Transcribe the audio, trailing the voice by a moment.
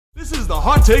This is the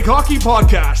Hot Take Hockey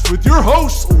Podcast with your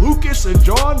hosts, Lucas and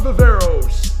John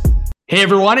Viveros. Hey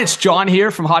everyone, it's John here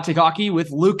from Hot Take Hockey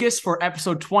with Lucas for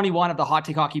episode 21 of the Hot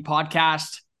Take Hockey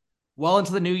Podcast. Well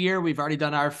into the new year, we've already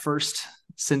done our first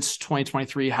since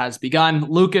 2023 has begun.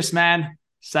 Lucas, man,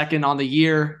 second on the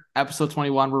year, episode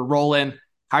 21, we're rolling.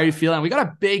 How are you feeling? We got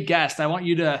a big guest. I want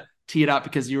you to tee it up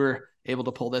because you were able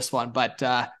to pull this one. But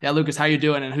yeah, Lucas, how you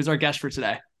doing? And who's our guest for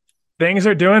today? Things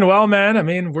are doing well, man. I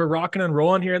mean, we're rocking and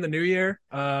rolling here in the new year.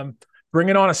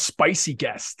 Bringing on a spicy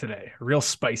guest today, a real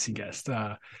spicy guest.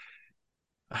 I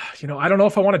don't know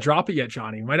if I want to drop it yet,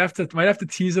 Johnny. Might have to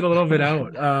tease it a little bit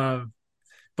out.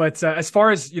 But as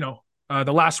far as the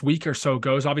last week or so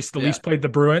goes, obviously the Leafs played the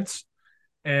Bruins,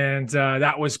 and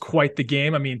that was quite the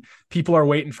game. I mean, people are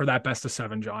waiting for that best of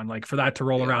seven, John, like for that to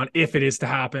roll around if it is to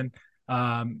happen.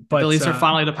 But the Leafs are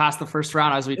finally to pass the first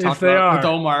round, as we talked about with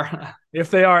Omar. If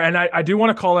they are, and I do want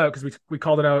to call out because we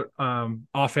called it out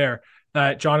off air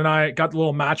that John and I got the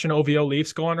little match in OVO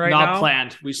Leafs going right now. Not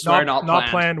planned. We swear not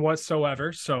planned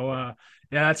whatsoever. So yeah,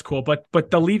 that's cool. But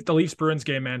the Leafs Bruins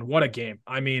game, man, what a game!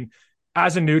 I mean,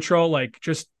 as a neutral, like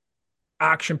just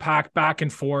action packed back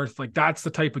and forth. Like that's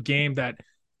the type of game that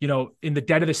in the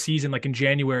dead of the season, like in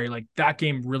January, like that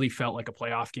game really felt like a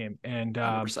playoff game. And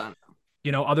 100%.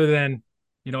 Other than,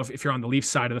 if you're on the Leafs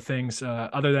side of the things,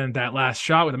 other than that last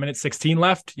shot with 1:16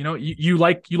 left, you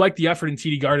like the effort in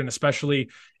TD Garden, especially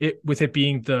with it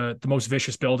being the most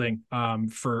vicious building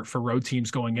for road teams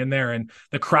going in there. And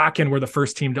the Kraken were the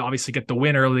first team to obviously get the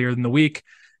win earlier in the week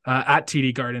at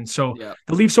TD Garden. So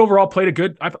the Leafs overall played a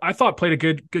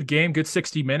good game, good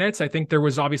 60 minutes. I think there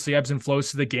was obviously ebbs and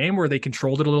flows to the game where they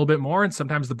controlled it a little bit more. And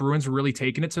sometimes the Bruins were really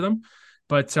taking it to them.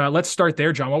 But let's start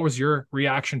there, John. What was your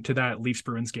reaction to that Leafs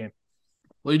Bruins game?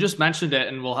 Well, you just mentioned it,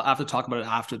 and we'll have to talk about it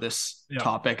after this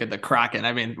topic of the Kraken.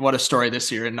 I mean, what a story this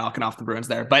year and knocking off the Bruins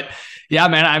there. But yeah,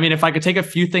 man, I mean, if I could take a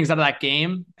few things out of that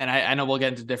game, and I know we'll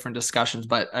get into different discussions,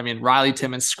 but I mean, Riley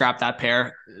Timmins scrapped that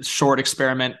pair, short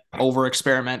experiment, over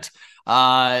experiment.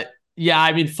 I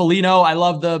mean, Foligno, I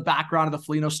love the background of the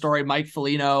Foligno story. Mike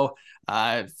Foligno,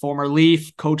 former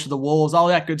Leaf, coach of the Wolves, all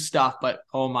that good stuff. But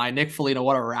oh my, Nick Foligno,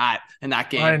 what a rat in that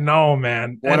game. I know,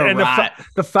 man. What a rat.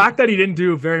 The fact that he didn't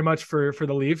do very much for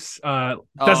the Leafs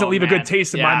doesn't leave a good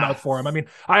taste in my mouth for him. I mean,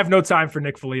 I have no time for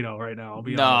Nick Foligno right now. I'll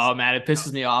be honest. No, man, it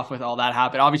pisses me off with all that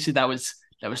happened. Obviously, that was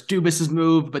Dubas's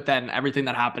move, but then everything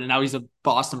that happened, and now he's a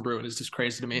Boston Bruin is just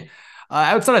crazy to me.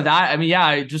 Outside of that, I mean,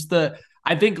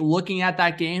 I think looking at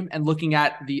that game and looking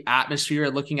at the atmosphere,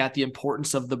 looking at the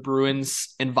importance of the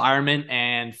Bruins environment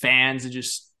and fans, and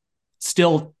just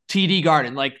still TD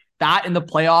Garden, like that in the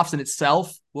playoffs in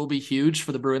itself will be huge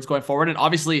for the Bruins going forward. And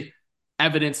obviously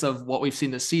evidence of what we've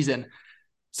seen this season.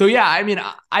 So yeah, I mean,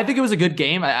 I think it was a good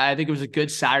game. I think it was a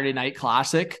good Saturday night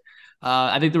classic.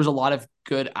 I think there was a lot of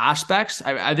good aspects.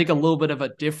 I think a little bit of a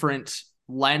different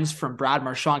lens from Brad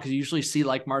Marchand, because you usually see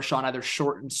like Marchand either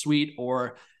short and sweet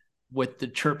or with the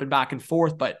chirping back and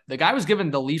forth, but the guy was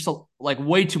giving the Leafs like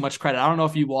way too much credit. I don't know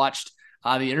if you watched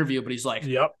the interview, but he's like,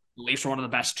 "Yep, the Leafs are one of the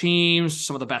best teams,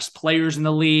 some of the best players in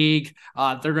the league.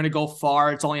 They're going to go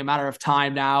far. It's only a matter of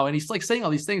time now." And he's like saying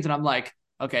all these things, and I'm like,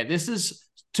 okay, this is,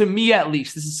 to me at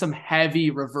least, this is some heavy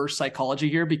reverse psychology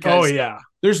here, because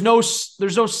there's no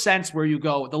sense where you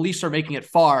go, the Leafs are making it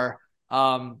far,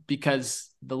 because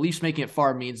the Leafs making it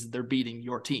far means they're beating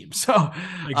your team. So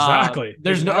exactly.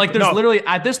 There's literally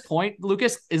at this point,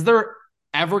 Lucas, is there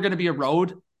ever going to be a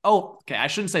road? Oh, okay. I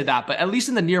shouldn't say that, but at least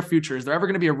in the near future, is there ever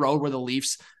going to be a road where the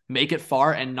Leafs make it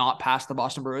far and not pass the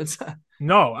Boston Bruins?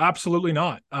 No, absolutely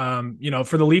not.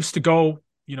 For the Leafs to go,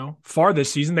 far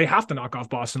this season, they have to knock off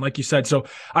Boston, like you said. So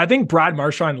I think Brad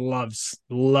Marchand loves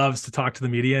to talk to the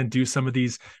media and do some of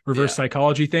these reverse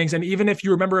psychology things. And even if you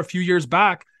remember a few years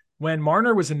back, when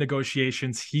Marner was in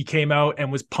negotiations, he came out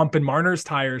and was pumping Marner's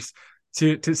tires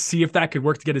to see if that could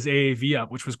work to get his AAV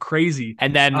up, which was crazy.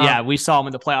 And then, we saw him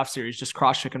in the playoff series, just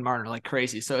cross-checking Marner like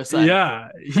crazy. So it's like,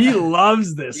 he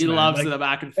loves this. He loves the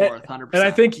back and forth, 100%. And I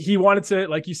think he wanted to,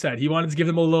 like you said, to give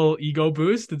him a little ego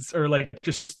boost, or like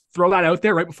just throw that out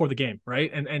there right before the game,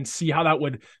 right? And see how that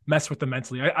would mess with them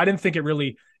mentally. I didn't think it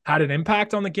really had an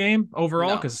impact on the game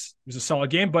overall, because it was a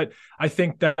solid game. But I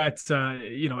think that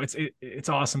it's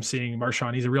awesome seeing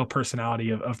Marchand. He's a real personality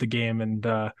of the game, and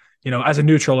as a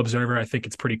neutral observer, I think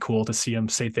it's pretty cool to see him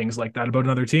say things like that about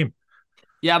another team.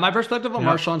 Yeah, my perspective on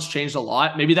Marchand's changed a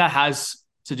lot. Maybe that has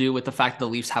to do with the fact that the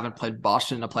Leafs haven't played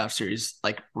Boston in a playoff series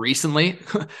like recently,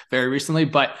 very recently.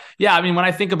 But yeah, I mean, when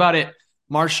I think about it,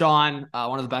 Marchand,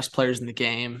 one of the best players in the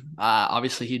game.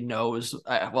 Obviously, he knows,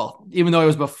 even though it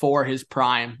was before his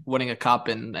prime, winning a cup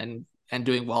and and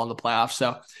doing well in the playoffs.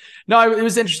 So no, it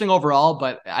was interesting overall,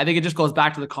 but I think it just goes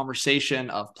back to the conversation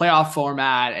of playoff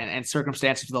format and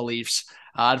circumstances for the Leafs.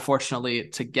 Unfortunately,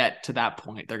 to get to that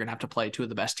point, they're going to have to play two of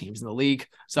the best teams in the league.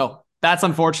 So that's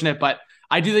unfortunate, but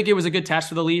I do think it was a good test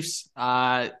for the Leafs.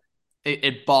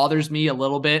 It bothers me a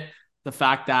little bit, the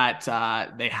fact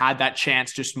that they had that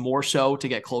chance just more so to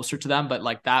get closer to them. But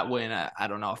like that win, I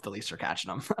don't know if the Leafs are catching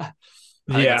them.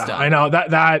 I know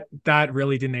that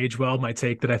really didn't age well. My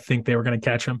take that I think they were going to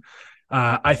catch them.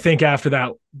 I think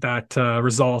after that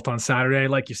result on Saturday,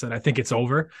 like you said, I think it's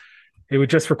over. It would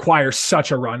just require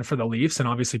such a run for the Leafs, and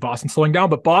obviously Boston slowing down.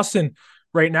 But Boston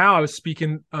right now, I was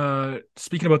speaking about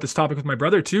this topic with my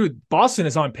brother too. Boston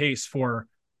is on pace for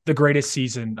the greatest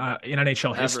season in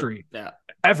NHL history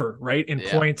ever, right? In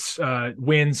points,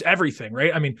 wins, everything,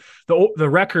 right? I mean, the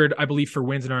record, I believe, for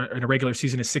wins in a regular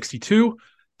season is 62.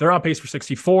 They're on pace for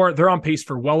 64. They're on pace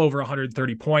for well over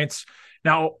 130 points.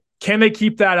 Now, can they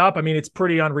keep that up? I mean, it's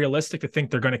pretty unrealistic to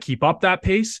think they're going to keep up that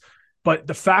pace, but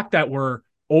the fact that we're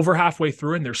over halfway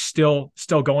through and they're still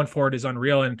going for it is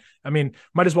unreal. And I mean,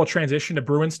 might as well transition to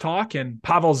Bruins talk and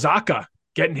Pavel Zacha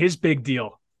getting his big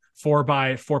deal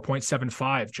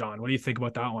 4.75. John, what do you think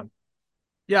about that one?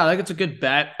 Yeah, I think it's a good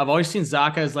bet. I've always seen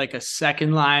Zacha as like a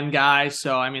second line guy.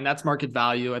 So, I mean, that's market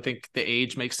value. I think the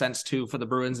age makes sense too for the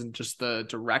Bruins and just the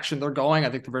direction they're going. I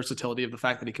think the versatility of the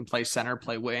fact that he can play center,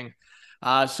 play wing.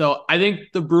 So I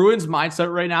think the Bruins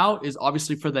mindset right now is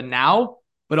obviously for the now,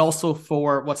 but also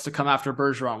for what's to come after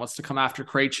Bergeron, what's to come after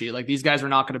Krejci. Like these guys are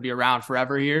not going to be around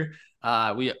forever here.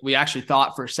 We actually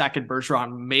thought for a second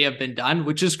Bergeron may have been done,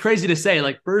 which is crazy to say.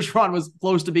 Like Bergeron was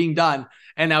close to being done,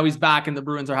 and now he's back, and the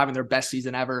Bruins are having their best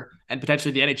season ever, and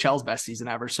potentially the NHL's best season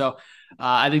ever. So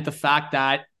I think the fact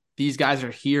that these guys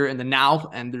are here in the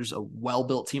now, and there's a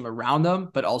well-built team around them,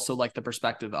 but also like the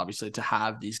perspective, obviously, to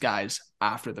have these guys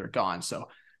after they're gone. So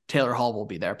Taylor Hall will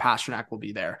be there, Pastrnak will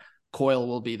be there, Coyle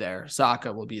will be there,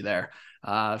 Zacha will be there.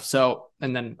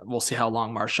 And then we'll see how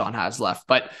long Marchand has left.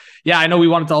 But yeah, I know we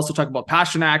wanted to also talk about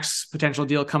Pasternak's potential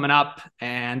deal coming up.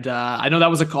 And I know that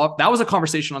was a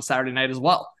conversation on Saturday night as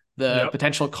well. The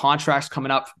potential contracts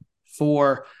coming up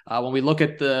for when we look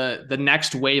at the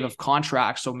next wave of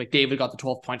contracts. So McDavid got the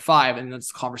 12.5, and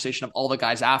that's the conversation of all the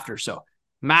guys after. So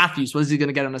Matthews, what is he going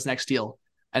to get on his next deal?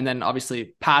 And then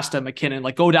obviously Pasta, McKinnon,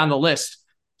 like go down the list.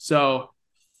 So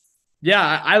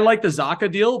yeah, I like the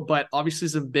Zacha deal, but obviously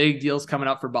some big deals coming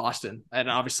up for Boston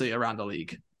and obviously around the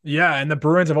league. Yeah, and the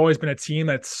Bruins have always been a team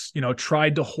that's,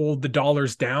 tried to hold the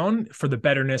dollars down for the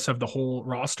betterness of the whole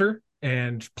roster.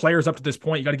 And players up to this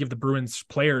point, you got to give the Bruins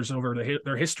players over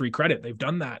their history credit. They've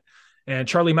done that. And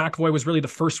Charlie McAvoy was really the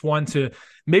first one to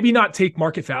maybe not take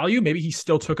market value. Maybe he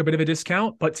still took a bit of a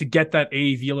discount, but to get that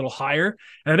AAV a little higher.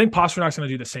 And I think Pasternak's going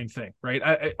to do the same thing,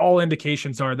 right? All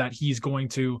indications are that he's going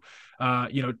to,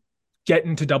 get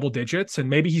into double digits, and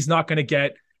maybe he's not going to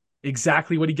get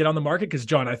exactly what he get on the market. Cause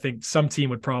John, I think some team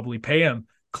would probably pay him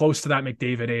close to that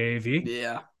McDavid AAV.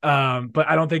 Yeah. But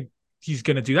I don't think he's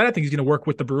going to do that. I think he's going to work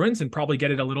with the Bruins and probably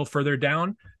get it a little further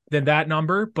down than that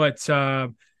number. But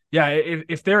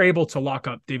if they're able to lock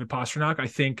up David Pastrnak, I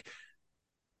think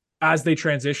as they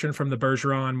transition from the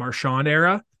Bergeron Marchand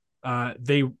era,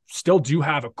 they still do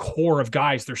have a core of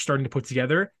guys they're starting to put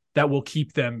together that will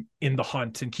keep them in the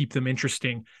hunt and keep them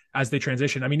interesting as they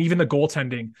transition. I mean, even the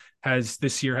goaltending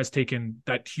this year has taken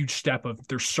that huge step of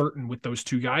they're certain with those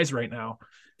two guys right now.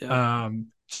 Yeah.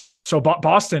 So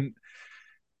Boston,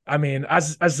 I mean,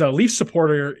 as a Leafs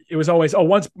supporter, it was always,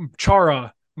 once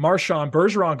Chara, Marchand,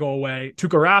 Bergeron go away,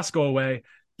 Tuukka Rask go away,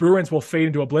 Bruins will fade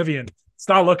into oblivion. It's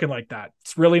not looking like that.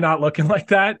 It's really not looking like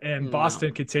that. And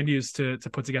Boston continues to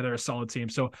put together a solid team.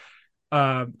 So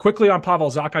quickly on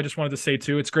Pavel Zacha, I just wanted to say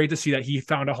too, it's great to see that he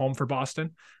found a home for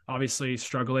Boston. Obviously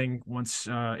struggling once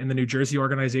in the New Jersey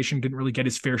organization, didn't really get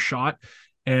his fair shot.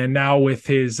 And now with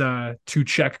his two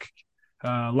Czech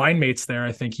line mates there,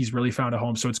 I think he's really found a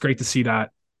home. So it's great to see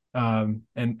that. And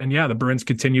yeah, the Bruins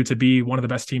continue to be one of the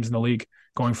best teams in the league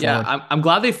going forward. Yeah, I'm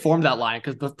glad they formed that line,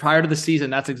 because prior to the season,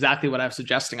 that's exactly what I was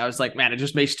suggesting. I was like, man, it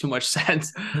just makes too much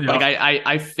sense. Yeah. Like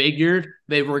I figured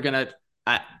they were going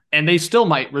to, and they still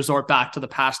might resort back to the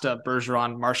Pasta,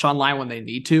 Bergeron, Marchand line when they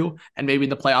need to. And maybe in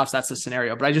the playoffs, that's the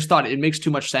scenario. But I just thought it makes too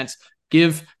much sense.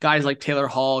 Give guys like Taylor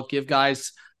Hall, give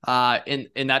guys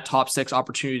in that top six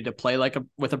opportunity to play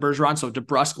with a Bergeron. So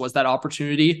DeBrusk was that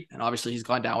opportunity. And obviously he's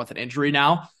gone down with an injury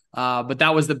now. But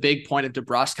that was the big point of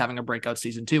DeBrusk having a breakout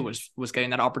season too, was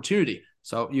getting that opportunity.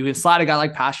 So you can slide a guy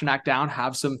like Pastrnak down,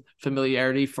 have some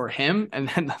familiarity for him, and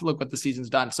then look what the season's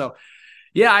done. So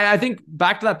yeah, I think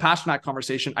back to that Pastrnak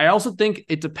conversation, I also think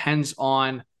it depends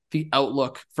on the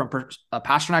outlook from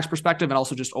Pasternak's perspective and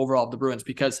also just overall of the Bruins,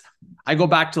 because I go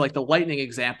back to like the Lightning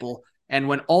example. And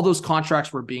when all those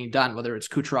contracts were being done, whether it's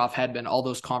Kucherov, Hedman, all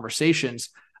those conversations,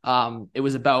 it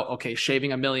was about, okay,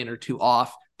 shaving $1 million or $2 million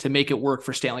off to make it work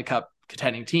for Stanley Cup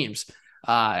contending teams.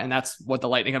 And that's what the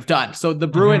Lightning have done. So the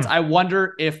Bruins, I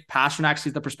wonder if Pasternak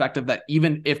sees the perspective that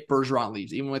even if Bergeron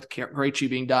leaves, even with Krejci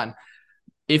being done,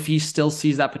 if he still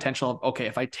sees that potential of, okay,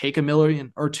 if I take $1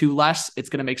 million or $2 million less, it's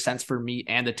going to make sense for me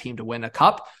and the team to win a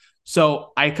cup.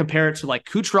 So I compare it to like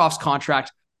Kucherov's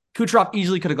contract. Kucherov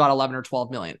easily could have got 11 or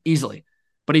 12 million, easily.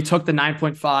 But he took the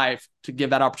 9.5 to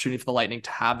give that opportunity for the Lightning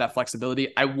to have that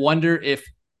flexibility. I wonder if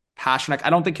Pasternak, I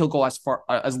don't think he'll go as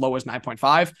low as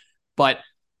 9.5, but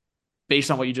based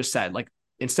on what you just said, like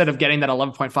instead of getting that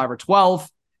 11.5 or 12,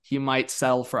 he might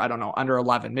sell for, I don't know, under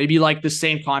 11, maybe like the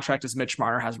same contract as Mitch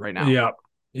Marner has right now.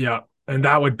 Yeah. And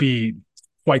that would be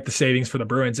quite the savings for the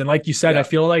Bruins. And like you said, I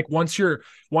feel like once your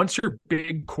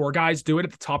big core guys do it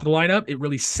at the top of the lineup, it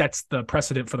really sets the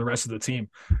precedent for the rest of the team.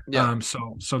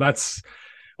 So that's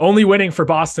only winning for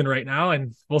Boston right now,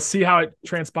 and we'll see how it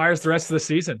transpires the rest of the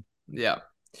season.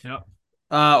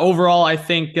 Overall, I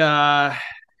think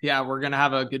we're gonna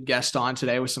have a good guest on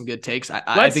today with some good takes.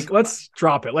 I think let's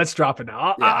drop it. Let's drop it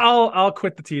now. I'll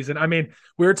quit the teasing. I mean,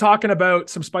 we were talking about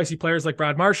some spicy players like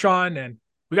Brad Marchand, and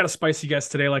we got a spicy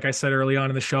guest today, like I said early on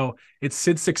in the show. It's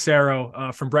Sid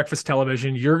Seixeiro from Breakfast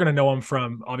Television. You're going to know him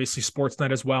from, obviously,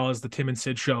 Sportsnet as well as the Tim and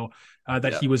Sid show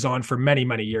that he was on for many,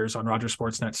 many years on Rogers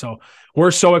Sportsnet. So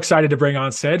we're so excited to bring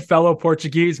on Sid, fellow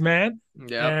Portuguese man,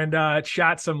 and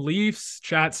chat some Leafs,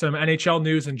 chat some NHL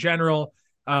news in general.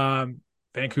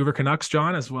 Vancouver Canucks,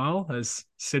 John, as well, as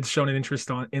Sid's shown an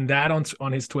interest in that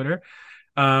on his Twitter.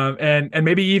 And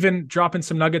maybe even dropping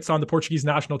some nuggets on the Portuguese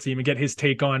national team and get his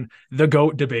take on the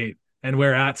GOAT debate and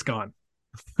where that's gone.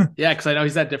 Because I know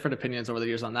he's had different opinions over the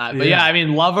years on that. But I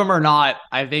mean, love him or not,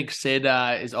 I think Sid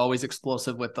is always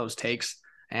explosive with those takes.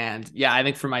 And I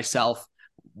think for myself,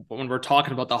 when we're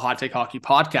talking about the Hot Take Hockey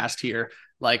podcast here,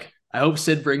 like I hope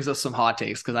Sid brings us some hot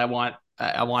takes because I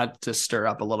want to stir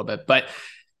up a little bit. But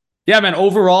yeah, man,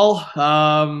 overall,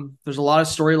 there's a lot of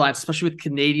storylines, especially with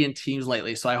Canadian teams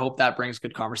lately. So I hope that brings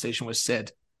good conversation with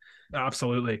Sid.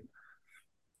 Absolutely.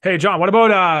 Hey, John, what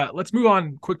about, let's move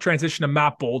on, quick transition to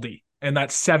Matt Boldy and that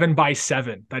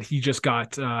 7x7 that he just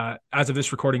got, as of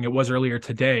this recording, it was earlier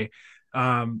today.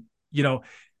 I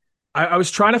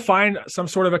was trying to find some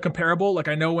sort of a comparable. Like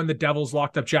I know when the Devils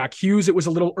locked up Jack Hughes, it was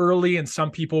a little early and some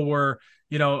people were,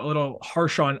 a little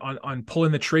harsh on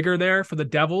pulling the trigger there for the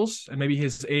Devils. And maybe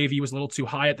his AAV was a little too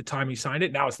high at the time he signed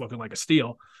it. Now it's looking like a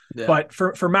steal. Yeah. But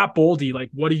for Matt Boldy, like,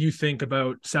 what do you think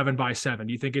about 7x7?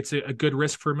 Do you think it's a good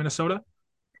risk for Minnesota?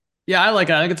 Yeah, I like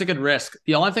it. I think it's a good risk.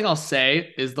 The only thing I'll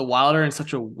say is the Wild are in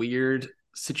such a weird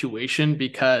situation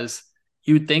because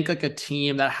you'd think like a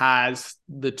team that has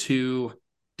the two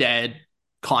dead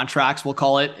contracts, we'll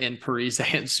call it, in Parise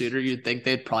and Suter, you'd think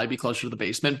they'd probably be closer to the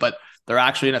basement, but they're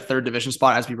actually in a third division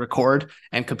spot as we record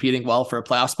and competing well for a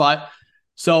playoff spot.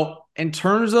 So in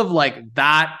terms of like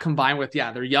that combined with,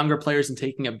 they're younger players and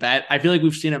taking a bet, I feel like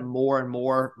we've seen it more and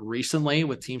more recently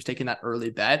with teams taking that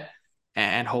early bet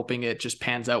and hoping it just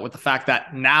pans out with the fact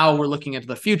that now we're looking into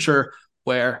the future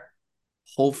where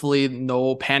hopefully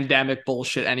no pandemic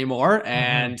bullshit anymore.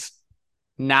 And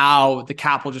now the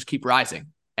cap will just keep rising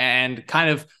and kind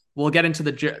of, we'll get into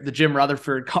the Jim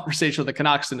Rutherford conversation with the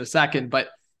Canucks in a second, but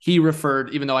he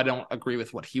referred, even though I don't agree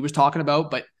with what he was talking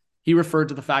about, but he referred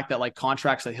to the fact that like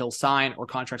contracts that he'll sign or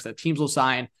contracts that teams will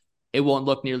sign, it won't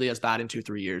look nearly as bad in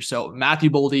 2-3 years. So Matthew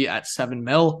Boldy at $7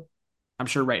 million, I'm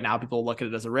sure right now people look at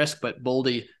it as a risk, but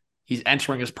Boldy, he's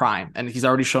entering his prime and he's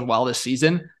already shown well this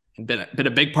season and been a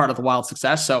big part of the Wild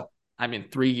success. So, I mean,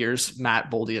 3 years,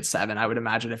 Matt Boldy at 7, I would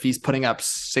imagine if he's putting up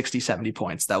 60, 70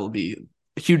 points, that will be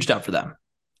a huge dub for them.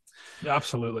 Yeah,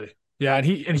 absolutely. Yeah, and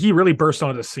he really burst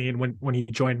onto the scene when he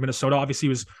joined Minnesota. Obviously, he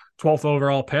was 12th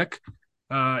overall pick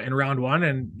in round 1,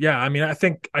 and I mean, I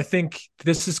think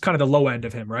this is kind of the low end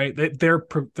of him, right? They're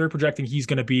projecting he's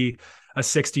going to be a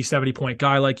 60, 70 point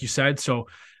guy, like you said. So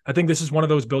I think this is one of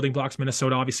those building blocks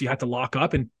Minnesota obviously had to lock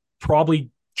up and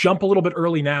probably jump a little bit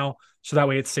early now, so that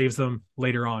way it saves them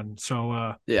later on.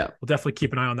 So we'll definitely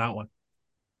keep an eye on that one.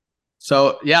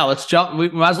 So let's jump. We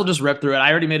might as well just rip through it. I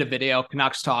already made a video,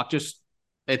 Canucks Talk.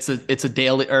 It's a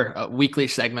daily or a weekly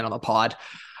segment on the pod.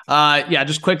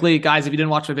 Just quickly, guys, if you didn't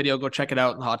watch my video, go check it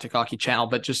out on the Hot Take Hockey channel.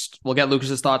 But we'll get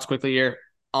Lucas's thoughts quickly here.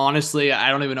 Honestly, I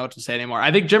don't even know what to say anymore.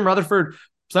 I think Jim Rutherford,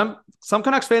 some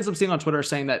Canucks fans I'm seeing on Twitter are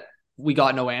saying that we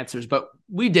got no answers, but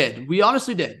we did. We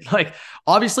honestly did. Like,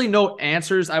 obviously no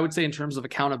answers, I would say, in terms of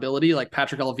accountability, like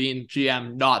Patrick Levine,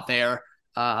 GM, not there.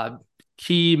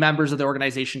 key members of the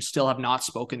organization still have not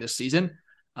spoken this season.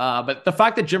 But the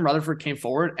fact that Jim Rutherford came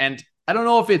forward, and I don't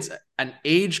know if it's an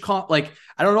age I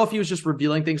don't know if he was just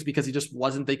revealing things because he just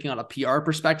wasn't thinking on a PR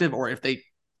perspective, or if they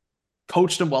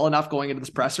coached him well enough going into this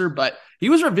presser, but he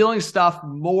was revealing stuff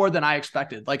more than I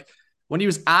expected. Like when he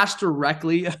was asked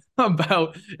directly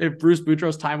about if Bruce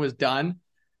Boudreau's time was done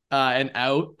and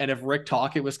out, and if Rick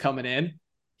Tocchet was coming in,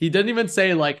 he didn't even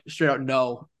say like straight out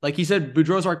no. Like he said,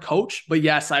 Boudreau's our coach, but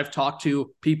yes, I've talked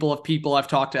to people, I've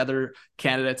talked to other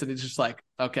candidates, and it's just like,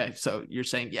 okay, so you're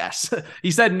saying yes.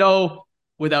 He said no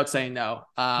without saying no.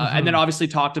 And then obviously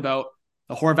talked about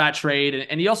the Horvat trade.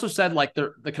 And he also said like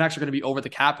the Canucks are going to be over the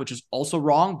cap, which is also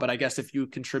wrong. But I guess if you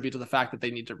contribute to the fact that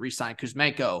they need to re-sign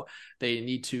Kuzmenko, they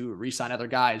need to re-sign other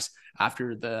guys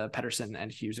after the Pettersson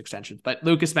and Hughes extensions. But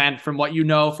Lucas, man, from what you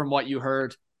know, from what you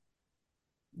heard,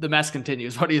 the mess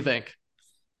continues. What do you think?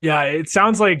 Yeah, it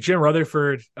sounds like Jim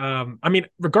Rutherford.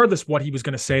 Regardless what he was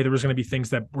going to say, there was going to be things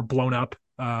that were blown up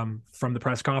from the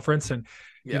press conference, and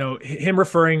him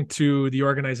referring to the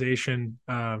organization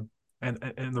and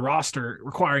the roster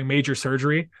requiring major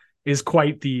surgery is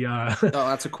quite the.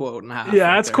 That's a quote and a half. Yeah,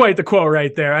 right, that's there. Quite the quote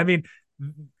right there. I mean,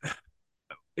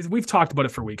 we've talked about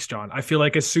it for weeks, John. I feel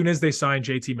like as soon as they signed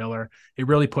JT Miller, it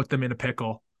really put them in a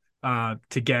pickle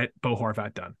to get Bo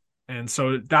Horvat done. And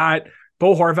so that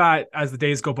Bo Horvat, as the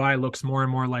days go by, looks more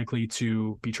and more likely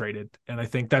to be traded. And I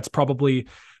think that's probably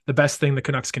the best thing the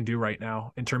Canucks can do right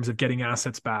now in terms of getting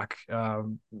assets back. Bo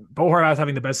Horvat is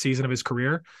having the best season of his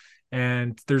career,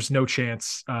 and there's no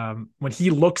chance when he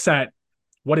looks at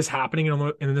what is happening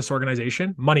in this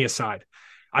organization, money aside,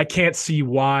 I can't see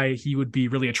why he would be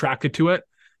really attracted to it,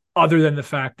 other than the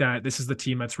fact that this is the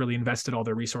team that's really invested all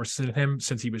their resources in him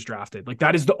since he was drafted. Like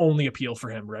that is the only appeal for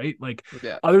him, right? Like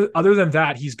other than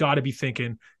that, he's got to be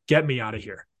thinking, get me out of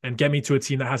here and get me to a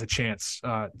team that has a chance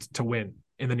to win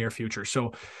in the near future.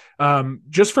 So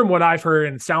just from what I've heard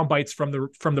and sound bites from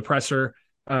the presser,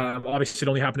 obviously it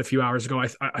only happened a few hours ago.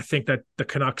 I think that the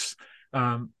Canucks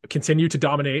continue to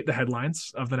dominate the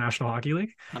headlines of the National Hockey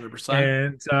League. 100%.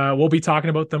 And we'll be talking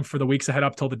about them for the weeks ahead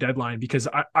up till the deadline, because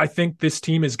I think this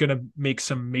team is going to make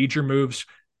some major moves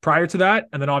prior to that.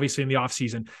 And then obviously in the off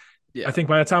season, I think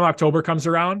by the time October comes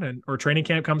around or training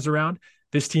camp comes around,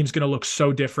 this team's going to look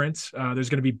so different. There's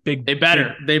going to be big. They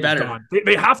better. They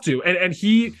have to. And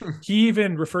he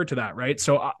even referred to that, right?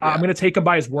 So I'm going to take him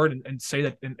by his word and say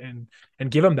that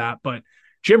and give him that. But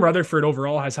Jim Rutherford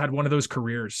overall has had one of those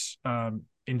careers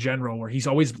in general where he's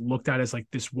always looked at as like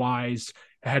this wise,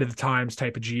 ahead of the times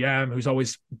type of GM who's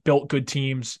always built good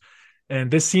teams.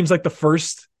 And this seems like the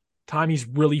first time he's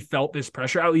really felt this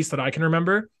pressure, at least that I can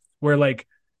remember, where like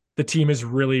the team is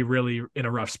really, really in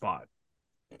a rough spot.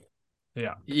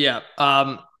 Yeah. Yeah.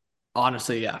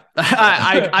 Honestly, yeah.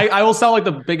 I will sound like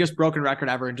the biggest broken record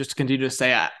ever and just continue to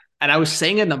say it. And I was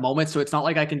saying it in the moment, so it's not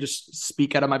like I can just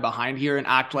speak out of my behind here and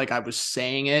act like I was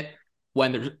saying it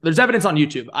when there's evidence on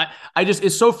YouTube. I just,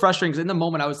 it's so frustrating because in the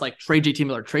moment I was like, trade JT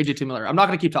Miller. I'm not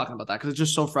going to keep talking about that because it's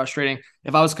just so frustrating.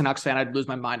 If I was a Canucks fan, I'd lose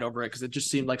my mind over it because it just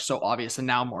seemed like so obvious, and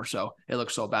now more so. It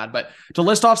looks so bad. But to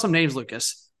list off some names,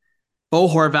 Lucas: Bo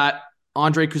Horvat,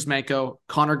 Andrei Kuzmenko,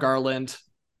 Connor Garland,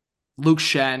 Luke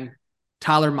Shen,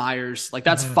 Tyler Myers. Like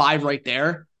that's 5 right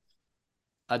there.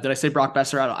 Did I say Brock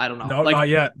Besser? I don't know. No, like, not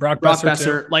yet. Brock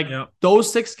Besser.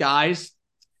 Those 6 guys,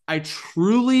 I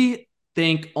truly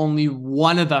think only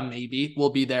one of them maybe will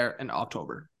be there in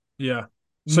October. Yeah.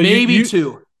 So maybe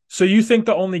 2. So you think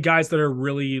the only guys that are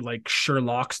really like sure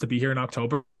locks to be here in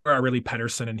October are really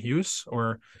Pettersson and Hughes?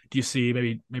 Or do you see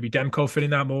maybe Demko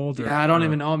fitting that mold? I don't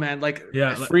even know, man.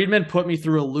 Friedman put me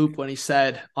through a loop when he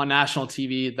said on national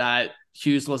TV that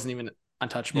Hughes wasn't even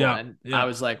untouchable. I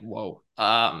was like, whoa.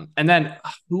 And then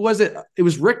who was it? It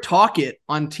was Rick Tocchet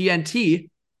on TNT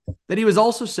that he was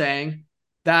also saying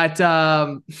that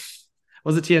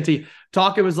was it TNT?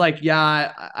 Tocchet was like,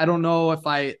 I don't know if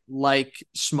I like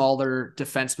smaller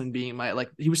defensemen being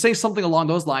he was saying something along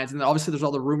those lines. And then obviously there's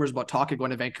all the rumors about Tocchet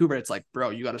going to Vancouver. It's like, bro,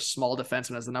 you got a small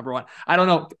defenseman as the number one. I don't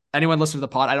know. Anyone listening to the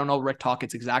pod, I don't know Rick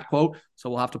Tocchet's exact quote,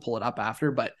 so we'll have to pull it up after.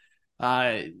 But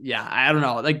I don't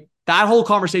know. Like that whole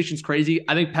conversation is crazy.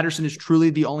 I think Pettersson is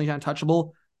truly the only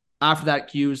untouchable. After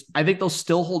that, Hughes. I think they'll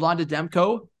still hold on to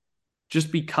Demko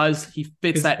just because he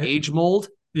fits that age mold.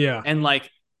 Yeah. And like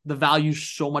the value's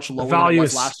so much lower than it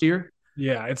was last year.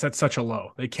 Yeah, it's at such a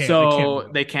low. They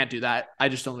can't do that. I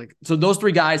just don't think so. Those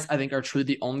 3 guys, I think, are truly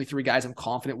the only 3 guys I'm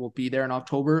confident will be there in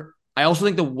October. I also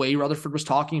think the way Rutherford was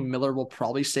talking, Miller will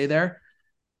probably stay there.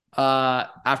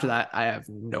 After that, I have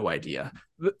no idea.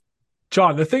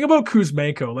 John, the thing about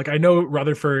Kuzmenko, like I know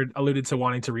Rutherford alluded to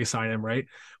wanting to re-sign him, right?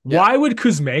 Yeah. Why would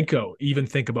Kuzmenko even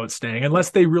think about staying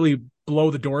unless they really blow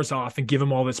the doors off and give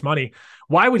him all this money?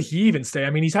 Why would he even stay? I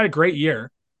mean, he's had a great year.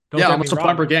 Almost a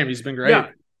point per game. He's been great. Yeah,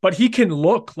 but he can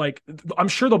look like, I'm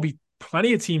sure there'll be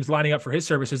plenty of teams lining up for his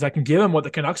services that can give him what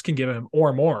the Canucks can give him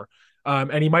or more.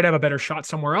 And he might have a better shot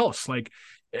somewhere else. Like,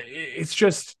 it's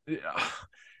just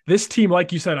this team,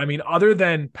 like you said, I mean, other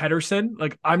than Pettersson,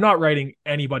 like I'm not writing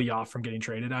anybody off from getting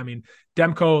traded. I mean,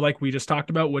 Demko, like we just talked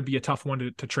about, would be a tough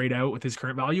one to trade out with his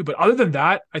current value. But other than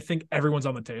that, I think everyone's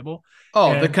on the table.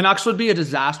 The Canucks would be a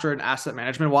disaster in asset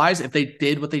management wise if they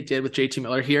did what they did with JT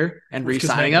Miller here and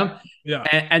re-signing him. Yeah.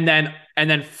 And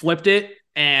then flipped it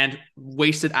and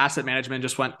wasted asset management and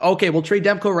just went, okay, we'll trade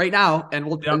Demko right now. And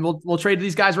we'll trade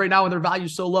these guys right now. And their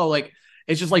value's so low. Like,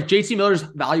 it's just like JT Miller's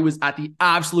value is at the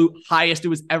absolute highest it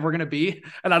was ever going to be.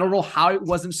 And I don't know how it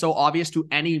wasn't so obvious to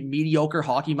any mediocre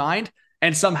hockey mind.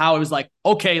 And somehow it was like,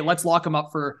 okay, let's lock him up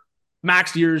for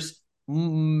max years,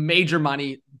 major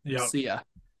money. Yeah. See ya.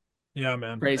 Yeah,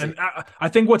 man. Crazy. And I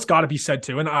think what's got to be said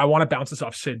too, and I want to bounce this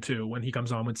off Sid too when he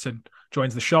comes on, when Sid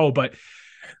joins the show, but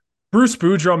Bruce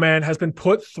Boudreau, man, has been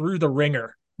put through the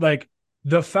ringer. Like,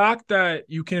 the fact that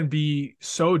you can be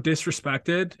so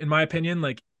disrespected, in my opinion,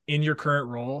 like in your current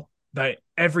role, that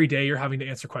every day you're having to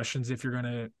answer questions if you're going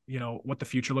to, what the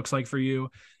future looks like for you.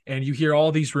 And you hear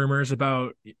all these rumors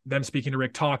about them speaking to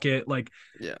Rick Tocchet. Like,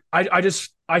 yeah,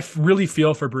 I really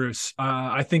feel for Bruce.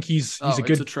 I think he's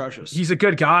atrocious. He's a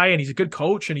good guy and he's a good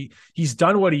coach, and he's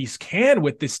done what he can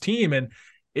with this team. And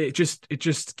it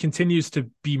just continues to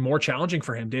be more challenging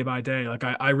for him day by day. Like,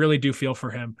 I really do feel for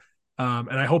him.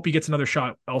 And I hope he gets another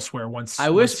shot elsewhere once.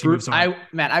 I wish Bruce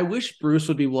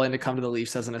would be willing to come to the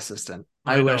Leafs as an assistant.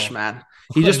 I wish, man.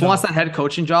 He just wants that head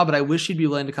coaching job, but I wish he'd be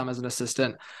willing to come as an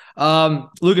assistant.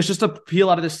 Lucas, just to peel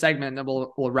out of this segment, and then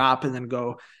we'll wrap and then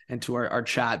go into our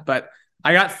chat. But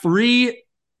I got three,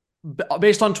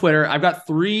 based on Twitter, I've got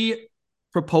three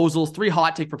proposals, three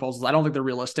hot take proposals. I don't think they're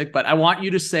realistic, but I want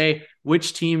you to say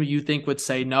which team you think would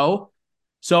say no.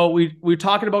 So we're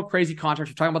talking about crazy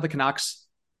contracts. We're talking about the Canucks.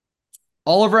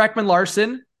 Oliver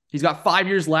Ekman-Larsson, he's got 5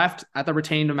 years left at the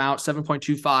retained amount,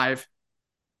 7.25.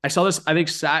 I saw this, I think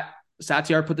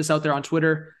Satyar put this out there on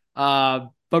Twitter.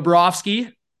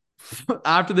 Bobrovsky,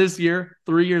 after this year,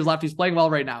 3 years left. He's playing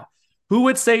well right now. Who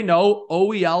would say no?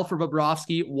 OEL for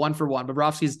Bobrovsky, 1-for-1.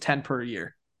 Bobrovsky's 10 per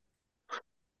year.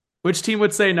 Which team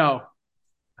would say no?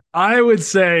 I would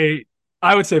say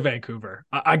Vancouver.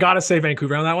 I got to say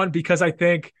Vancouver on that one, because I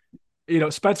think,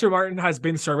 Spencer Martin has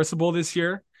been serviceable this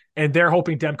year. And they're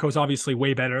hoping Demko's obviously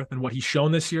way better than what he's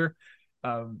shown this year.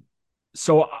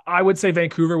 So I would say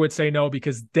Vancouver would say no,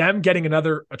 because them getting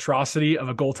another atrocity of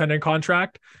a goaltending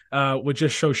contract would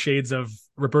just show shades of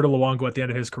Roberto Luongo at the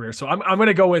end of his career. So I'm going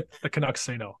to go with the Canucks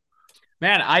say no.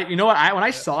 Man, when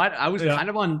I saw it, I was kind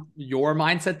of on your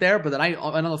mindset there, but then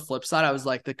on the flip side, I was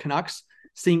like, the Canucks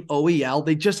seeing OEL,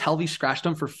 they just healthy scratched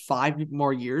them for 5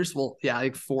 more years. Well, yeah,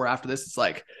 like 4 after this. It's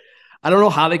like, I don't know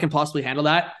how they can possibly handle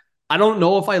that. I don't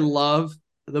know if I love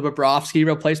the Bobrovsky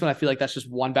replacement. I feel like that's just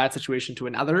one bad situation to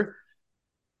another.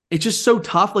 It's just so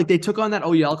tough. Like, they took on that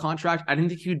OEL contract. I didn't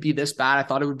think he would be this bad. I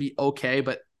thought it would be okay,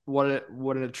 but what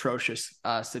an atrocious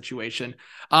situation.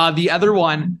 The other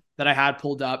one that I had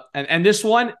pulled up, and this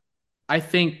one I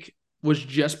think was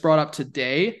just brought up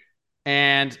today,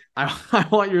 and I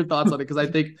want your thoughts on it, because I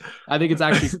think it's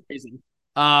actually crazy.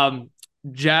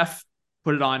 Jeff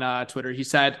put it on Twitter. He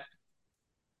said,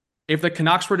 if the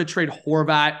Canucks were to trade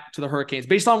Horvat to the Hurricanes,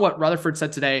 based on what Rutherford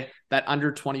said today, that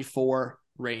under 24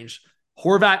 range,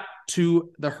 Horvat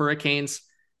to the Hurricanes,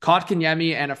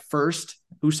 Kotkaniemi and a first,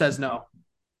 who says no?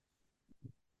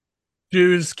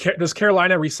 Does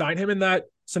Carolina re-sign him in that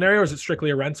scenario, or is it strictly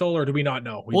a rental, or do we not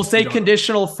know? We'll say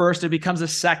conditional first. It becomes a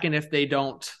second if they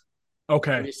don't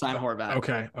re-sign Horvat.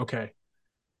 Okay.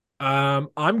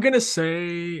 I'm going to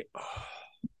say...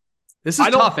 This is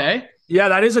tough, eh? Yeah,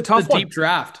 that is a tough one. Deep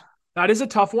draft. That is a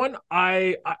tough one.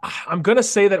 I'm going to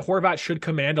say that Horvat should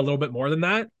command a little bit more than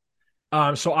that.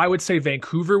 So I would say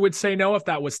Vancouver would say no if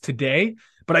that was today.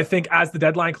 But I think as the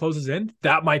deadline closes in,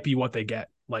 that might be what they get.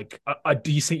 Like a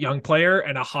decent young player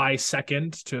and a high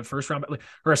second to first round,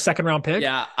 or a second round pick.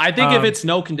 Yeah, I think if it's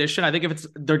no condition, I think if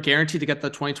they're guaranteed to get the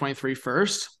 2023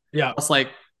 first. Yeah, it's like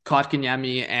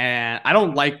Kotkaniemi, and I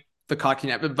don't like the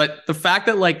Kotkaniemi, but the fact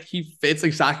that like he fits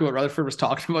exactly what Rutherford was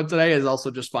talking about today is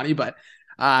also just funny. But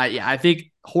I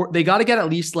think they got to get at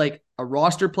least like a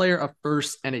roster player, a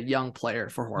first, and a young player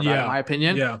for Horvat, in my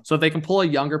opinion. Yeah. So if they can pull a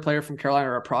younger player from Carolina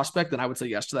or a prospect, then I would say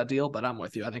yes to that deal. But I'm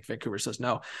with you. I think Vancouver says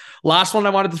no. Last one I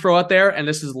wanted to throw out there, and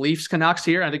this is Leafs Canucks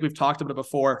here. I think we've talked about it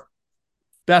before.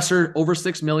 Besser over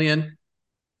 6 million.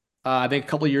 I think a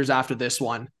couple of years after this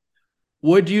one.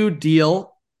 Would you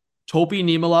deal Topi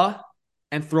Niemela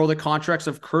and throw the contracts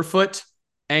of Kerfoot,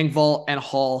 Engvall, and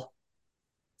Hall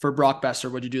for Brock Besser?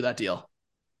 Would you do that deal?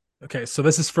 Okay, so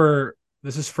this is for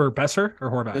Besser or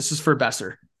Horvat? This is for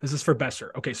Besser. This is for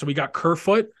Besser. Okay, so we got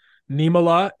Kerfoot,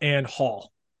 Niemela, and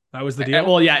Hall. That was the deal?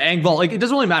 Well, yeah, Engvall. Like, it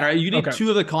doesn't really matter. You need two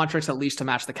of the contracts at least to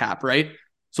match the cap, right?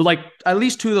 So, like, at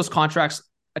least two of those contracts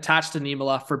attached to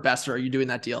Niemela for Besser. Are you doing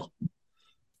that deal?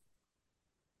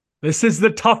 This is the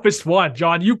toughest one,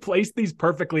 John. You placed these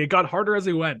perfectly. It got harder as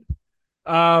we went.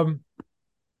 I'm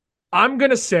going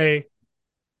to say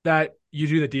that you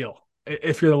do the deal.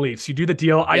 If you're the Leafs, you do the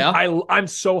deal. Yeah. I'm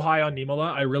so high on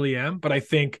Niemela. I really am. But I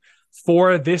think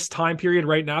for this time period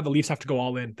right now, the Leafs have to go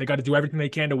all in. They got to do everything they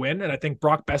can to win. And I think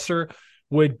Brock Besser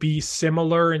would be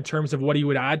similar in terms of what he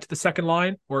would add to the second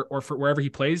line or for wherever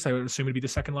he plays. I would assume it'd be the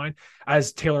second line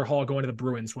as Taylor Hall going to the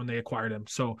Bruins when they acquired him.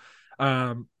 So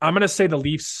I'm going to say the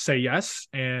Leafs say yes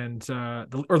and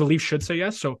the Leafs should say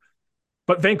yes. So,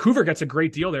 but Vancouver gets a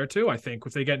great deal there too, I think,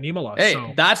 if they get Niemela.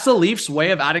 Hey, that's the Leafs'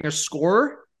 way of adding a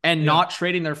scorer and not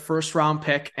trading their first round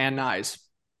pick and Nyes.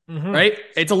 Right?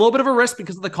 It's a little bit of a risk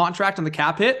because of the contract and the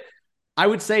cap hit. I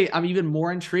would say I'm even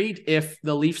more intrigued if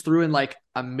the Leafs threw in like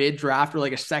a mid-draft or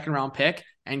like a second round pick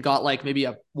and got like maybe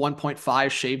a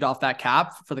 1.5 shaved off that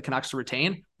cap for the Canucks to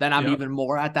retain. Then I'm even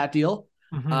more at that deal.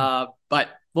 But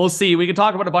we'll see. We can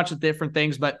talk about a bunch of different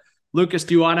things. But Lucas,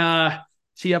 do you want to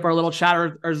tee up our little chat,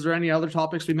 or is there any other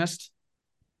topics we missed?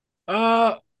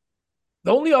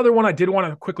 The only other one I did want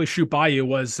to quickly shoot by you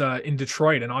was in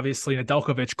Detroit, and obviously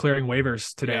Nedeljkovic clearing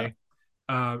waivers today.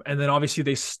 And then obviously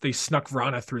they snuck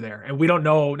Vrana through there. And we don't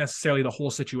know necessarily the whole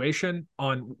situation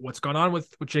on what's going on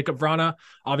with Jacob Vrana.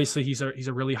 Obviously he's a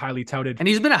really highly touted. And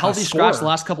he's been a healthy scratch the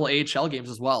last couple of AHL games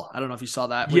as well. I don't know if you saw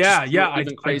that.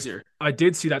 Even crazier. I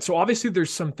did see that. So obviously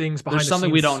there's some things behind the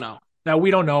scenes we don't know. That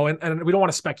we don't know. And we don't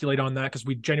want to speculate on that because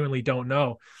we genuinely don't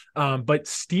know. But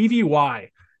Stevie Y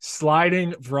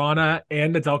sliding Vrana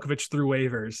and Nedeljkovic through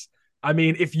waivers. I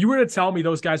mean, if you were to tell me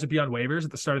those guys would be on waivers at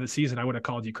the start of the season, I would have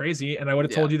called you crazy. And I would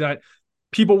have told you that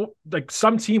people, like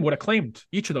some team would have claimed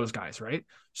each of those guys, right?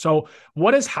 So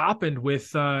what has happened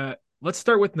with, let's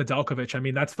start with Nedeljkovic. I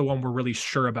mean, that's the one we're really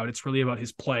sure about. It's really about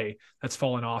his play that's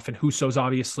fallen off. And Husso's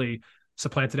obviously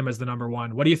supplanted him as the number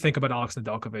one. What do you think about Alex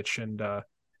Nedeljkovic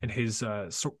and his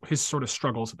sort of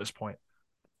struggles at this point?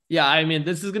 Yeah, I mean,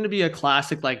 this is going to be a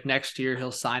classic. Like next year,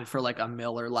 he'll sign for like $1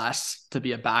 million or less to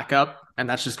be a backup. And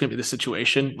that's just going to be the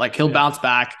situation. Like he'll bounce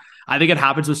back. I think it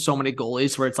happens with so many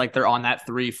goalies where it's like they're on that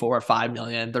 3, 4, or 5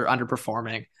 million. They're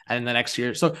underperforming. And then the next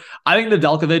year. So I think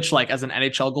Nedeljkovic, like as an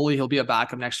NHL goalie, he'll be a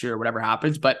backup next year or whatever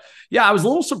happens. But yeah, I was a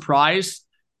little surprised.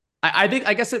 I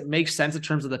guess it makes sense in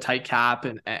terms of the tight cap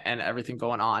and everything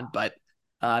going on. But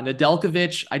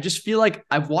Nedeljkovic, I just feel like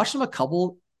I've watched him a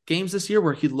couple games this year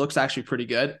where he looks actually pretty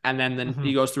good. And then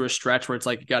he goes through a stretch where it's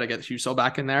like, you got to get Husso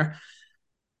back in there.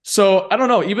 So I don't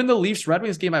know. Even the Leafs Red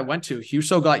Wings game I went to,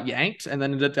 Husso got yanked and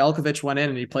then Nedeljkovic went in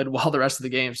and he played well the rest of the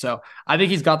game. So I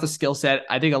think he's got the skill set.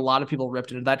 I think a lot of people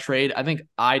ripped into that trade. I think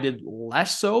I did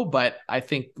less so, but I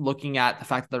think looking at the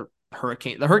fact that the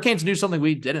Hurricanes knew something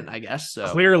we didn't, I guess.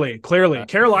 So clearly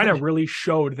Carolina really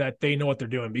showed that they know what they're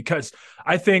doing, because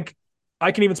I think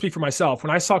I can even speak for myself. When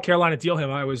I saw Carolina deal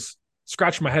him, I was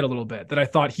scratching my head a little bit that I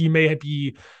thought he may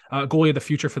be a goalie of the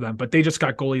future for them, but they just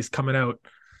got goalies coming out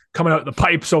the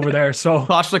pipes over there. So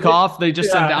Koshnikov, they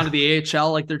just sent down to the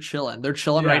AHL. Like they're chilling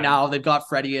right now. They've got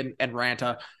Freddie and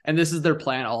Ranta, and this is their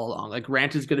plan all along. Like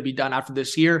Ranta's going to be done after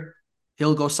this year.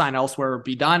 He'll go sign elsewhere or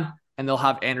be done, and they'll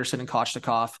have Anderson and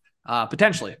Koshnikov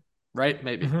potentially, right?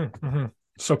 Maybe.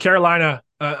 So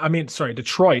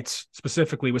Detroit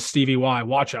specifically with Stevie Y,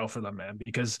 watch out for them, man,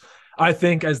 because I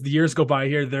think as the years go by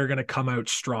here, they're going to come out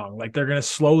strong. Like they're going to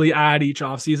slowly add each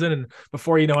offseason, and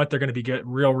before you know it, they're going to be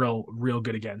real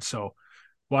good again. So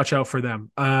watch out for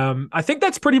them. I think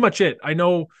that's pretty much it. I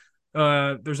know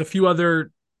there's a few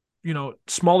other,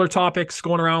 smaller topics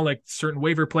going around, like certain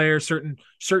waiver players,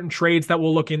 certain trades that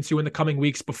we'll look into in the coming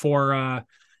weeks before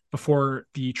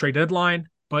the trade deadline.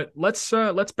 But let's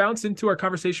bounce into our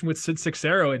conversation with Sid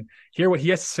Seixeiro and hear what he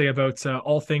has to say about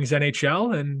all things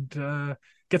NHL and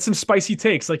get some spicy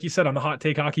takes, like you said, on the Hot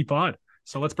Take Hockey Pod.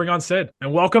 So let's bring on Sid.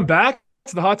 And welcome back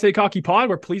to the Hot Take Hockey Pod.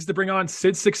 We're pleased to bring on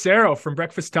Sid Seixeiro from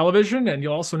Breakfast Television, and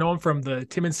you'll also know him from the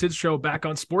Tim and Sid show back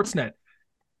on Sportsnet.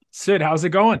 Sid, how's it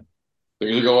going?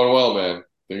 Things are going well, man.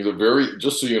 Things are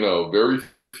just so you know, very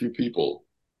few people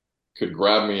could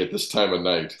grab me at this time of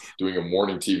night doing a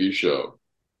morning TV show.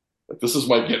 Like, this is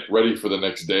my get ready for the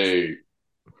next day,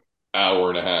 hour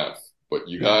and a half. But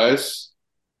you guys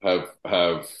have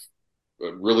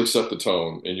really set the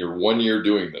tone in your 1 year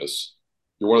doing this.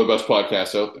 You're one of the best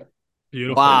podcasts out there.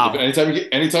 Beautiful. Wow. Anytime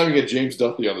you get James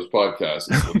Duthie on this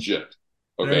podcast, it's legit.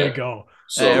 Okay. There you go.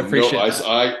 So I appreciate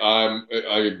that.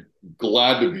 I'm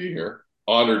glad to be here,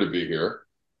 honored to be here,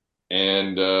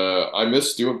 and I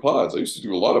miss doing pods. I used to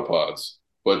do a lot of pods,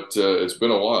 but it's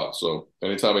been a while. So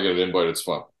anytime I get an invite, it's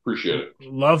fun. Appreciate it.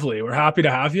 Lovely. We're happy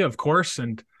to have you, of course,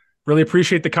 and really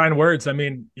appreciate the kind words. I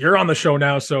mean, you're on the show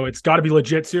now, so it's got to be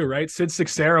legit too, right? Sid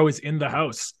Seixeiro is in the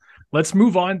house. Let's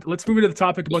move on. Let's move into the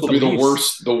topic about This will be the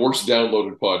Leafs. worst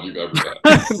downloaded pod you've ever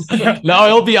done. No,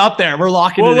 it'll be up there. We're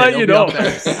locking We'll it in. let you It'll be know.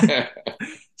 up there.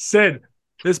 Sid,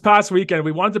 this past weekend,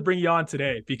 we wanted to bring you on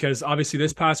today because obviously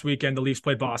this past weekend, the Leafs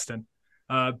played Boston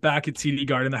back at TD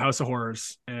Garden, the House of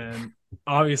Horrors. And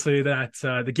obviously that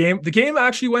the game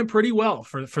actually went pretty well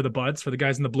for the Buds, for the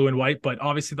guys in the blue and white. But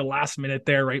obviously the last minute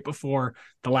there, right before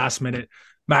the last minute,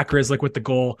 Matt Grzelcyk with the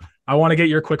goal. I want to get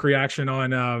your quick reaction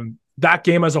on that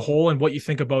game as a whole and what you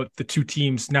think about the two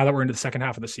teams now that we're into the second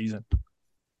half of the season.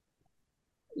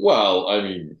 Well, I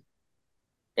mean,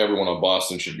 everyone on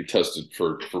Boston should be tested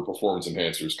for performance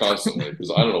enhancers constantly because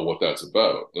I don't know what that's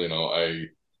about.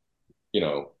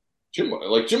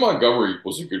 Jim Montgomery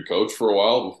was a good coach for a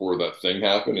while before that thing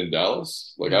happened in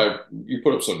Dallas. You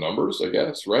put up some numbers, I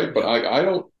guess, right? But I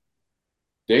don't.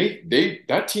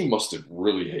 That team must have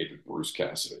really hated Bruce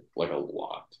Cassidy like a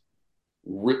lot,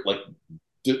 like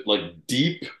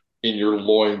deep in your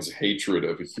loins hatred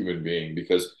of a human being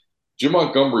because Jim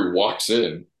Montgomery walks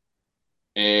in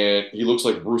and he looks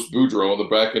like Bruce Boudreau on the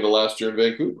back end of last year in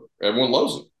Vancouver. Everyone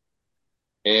loves him.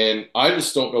 And I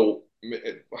just don't know.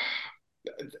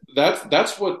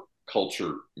 That's what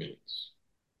culture means,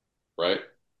 right?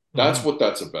 That's what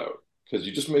that's about. Because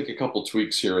you just make a couple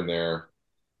tweaks here and there.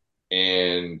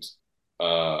 And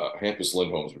Hampus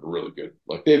Lindholm's been really good.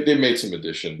 Like they've made some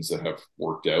additions that have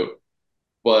worked out.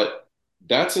 But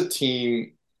that's a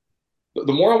team.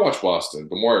 The more I watch Boston,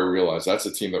 the more I realize that's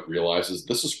a team that realizes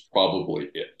this is probably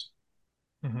it.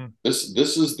 Mm-hmm.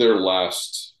 This is their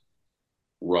last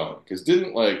run because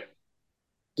didn't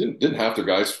half their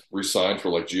guys resign for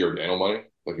like Giordano money?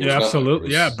 Absolutely.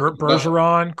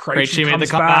 Bergeron, Krejci made the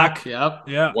comeback. Yep.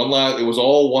 Yeah. It was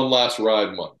all one last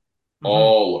ride money,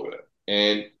 all of it,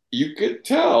 and you could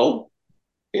tell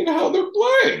in how they're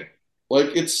playing.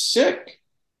 Like it's sick.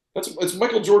 It's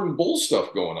Michael Jordan Bull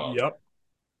stuff going on. Yep.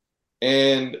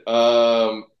 And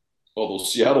although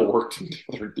Seattle worked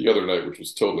the other night, which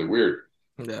was totally weird.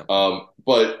 Yeah.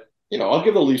 But I'll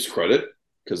give the Leafs credit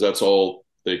because that's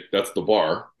the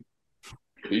bar.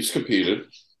 Leafs competed.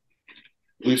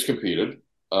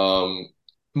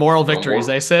 Moral victories,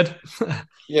 they said.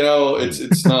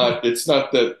 It's not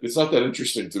that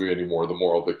interesting to me anymore. The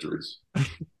moral victories.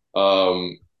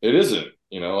 It isn't.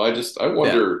 I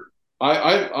wonder.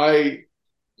 Yeah.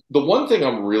 The one thing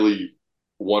I'm really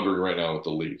wondering right now with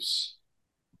the Leafs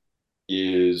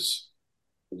is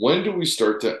when do we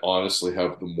start to honestly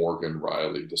have the Morgan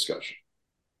Riley discussion?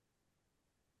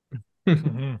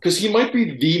 Because he might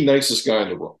be the nicest guy in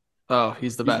the room. Oh,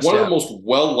 he's the best. One of the most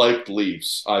well-liked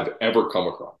Leafs I've ever come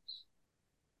across.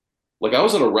 Like I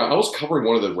was covering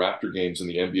one of the Raptor games in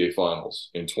the NBA Finals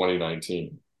in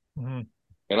 2019, and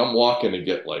I'm walking to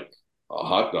get like a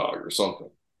hot dog or something.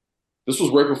 This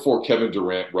was right before Kevin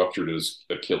Durant ruptured his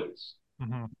Achilles.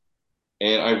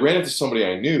 And I ran into somebody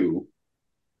I knew,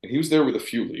 and he was there with a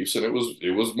few Leafs, and it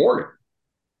was Morgan.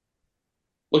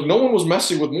 Like no one was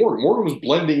messing with Morgan. Morgan was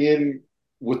blending in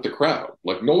with the crowd.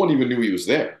 Like no one even knew he was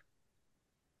there.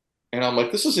 And I'm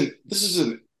like, this is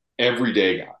an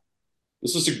everyday guy.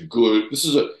 This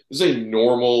is a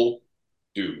normal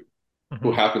dude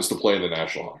who happens to play in the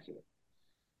National Hockey League.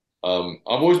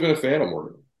 I've always been a fan of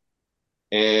Morgan.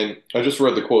 And I just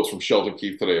read the quotes from Sheldon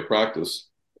Keefe today at practice.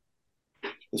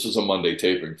 This is a Monday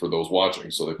taping for those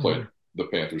watching, so they play the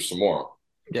Panthers tomorrow.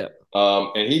 Yeah.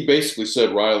 And he basically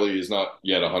said Riley is not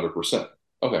yet 100%.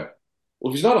 Okay.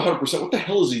 Well, if he's not 100%, what the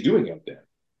hell is he doing up there?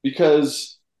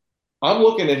 Because I'm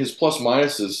looking at his plus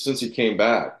minuses since he came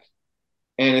back,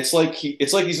 and it's like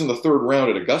he's in the third round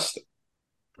at Augusta,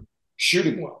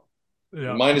 shooting well,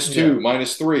 -2,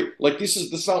 -3. Like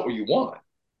that's not what you want.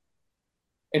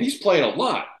 And he's playing a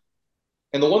lot.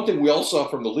 And the one thing we all saw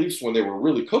from the Leafs when they were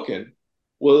really cooking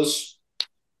was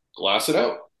glass it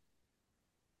out.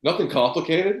 Nothing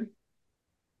complicated.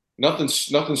 Nothing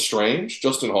strange.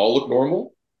 Justin Hall looked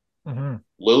normal.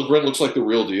 Liljegren looks like the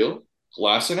real deal.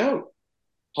 Glass it out.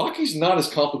 Hockey's not as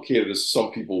complicated as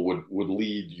some people would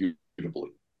lead you to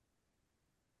believe.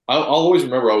 I'll always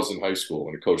remember I was in high school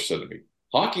and a coach said to me,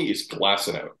 hockey is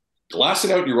glassing out.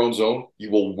 Glassing out in your own zone, you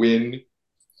will win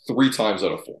 3 times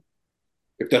out of 4.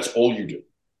 If that's all you do.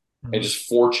 and just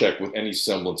forecheck with any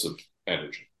semblance of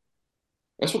energy.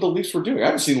 That's what the Leafs were doing. I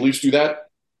haven't seen the Leafs do that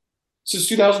since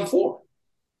 2004.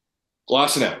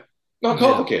 Glassing out. Not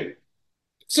complicated.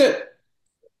 That's it.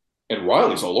 And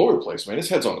Riley's all over the place, man. His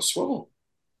head's on a swivel.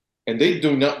 And they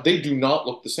do not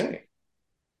look the same.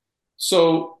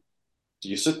 So do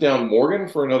you sit down Morgan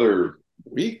for another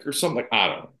week or something? I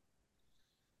don't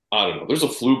know. There's a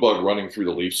flu bug running through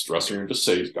the Leafs dressing room. Just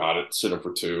say he's got it. Sit him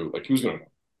for 2. Like, who's going to know?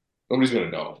 Nobody's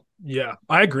going to know. Yeah,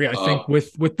 I agree. I think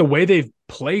with the way they've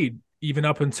played, even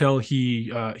up until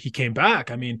he came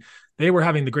back, I mean, they were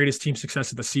having the greatest team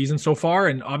success of the season so far.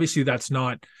 And obviously that's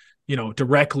not,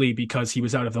 directly because he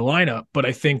was out of the lineup. But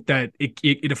I think that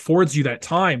it affords you that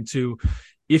time to,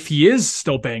 if he is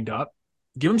still banged up,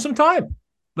 give him some time.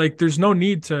 Like, there's no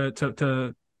need to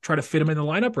try to fit him in the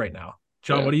lineup right now.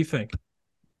 John, what do you think?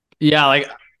 Yeah, like,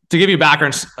 to give you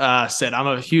background, Sid, I'm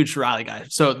a huge Riley guy.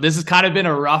 So this has kind of been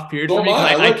a rough period for me.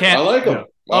 I like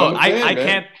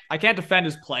him. I can't defend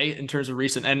his play in terms of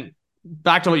recent. And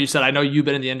back to what you said, I know you've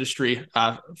been in the industry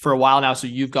for a while now, so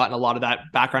you've gotten a lot of that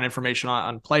background information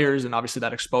on players and obviously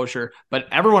that exposure. But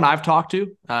everyone I've talked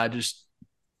to,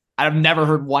 I've never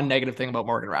heard one negative thing about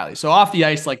Morgan Riley. So off the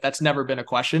ice, like, that's never been a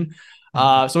question.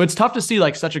 So it's tough to see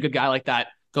like such a good guy like that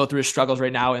go through his struggles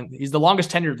right now. And he's the longest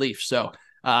tenured Leaf. So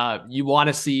you want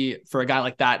to see, for a guy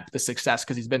like that, the success,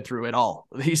 because he's been through it all.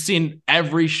 He's seen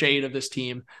every shade of this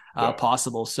team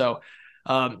possible. So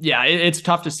it's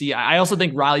tough to see. I also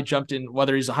think Riley jumped in,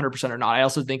 whether he's 100% or not. I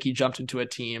also think he jumped into a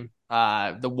team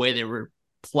the way they were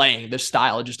playing, their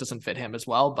style, it just doesn't fit him as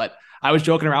well. But I was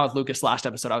joking around with Lucas last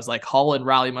episode. I was like, Hull and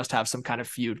Riley must have some kind of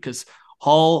feud, because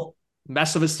Hull,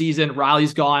 mess of a season,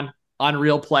 Riley's gone,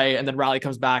 unreal play, and then Riley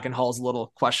comes back and Hull's a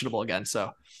little questionable again.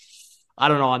 So I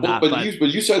don't know on that.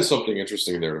 But you said something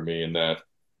interesting there to me, in that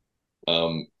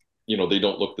they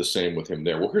don't look the same with him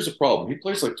there. Well, here's the problem. He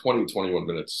plays like 20, 21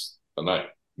 minutes a night.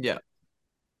 Yeah.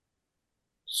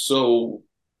 So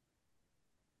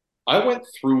I went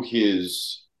through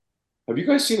his. Have you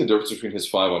guys seen the difference between his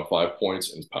 5-on-5 points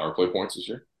and his power play points this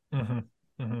year? Mm-hmm.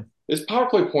 Mm-hmm. His power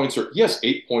play points he has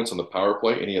 8 points on the power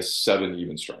play, and he has 7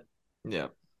 even strength. Yeah.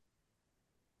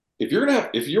 If you're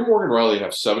Morgan Riley and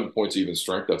have 7 points even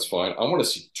strength, that's fine. I want to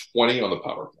see 20 on the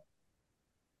power play.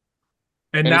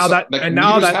 And now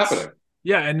that's happening.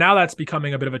 Yeah, and now that's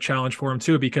becoming a bit of a challenge for him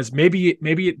too, because maybe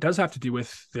it does have to do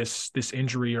with this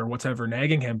injury or whatever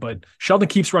nagging him. But Sheldon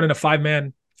keeps running a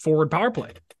 5-man forward power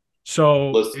play. So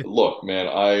look, man,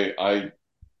 I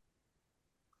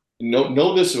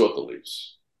know this about the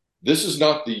Leafs. This is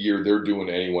not the year they're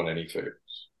doing anyone any favors.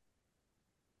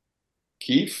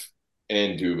 Keefe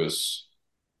and Dubas,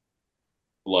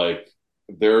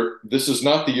 this is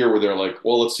not the year where they're like,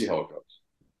 well, let's see how it goes.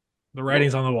 The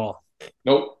writing's on the wall.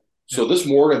 Nope. So this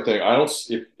Morgan thing,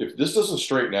 if this doesn't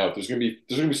straighten out, there's gonna be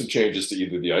some changes to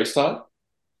either the ice time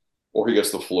or he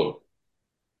gets the flu.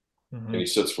 And he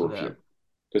sits for a few.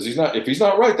 Because if he's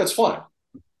not right, that's fine.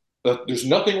 But there's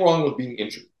nothing wrong with being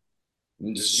injured.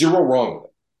 Zero wrong with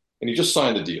it. And he just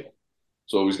signed the deal.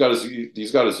 So he's got his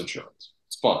insurance.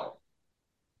 It's fine.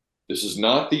 This is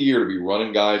not the year to be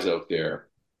running guys out there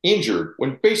injured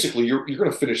when basically you're going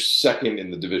to finish second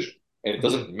in the division. And it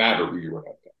doesn't matter who you run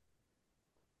out there.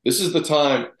 This is the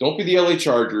time. Don't be the LA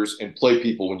Chargers and play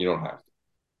people when you don't have to.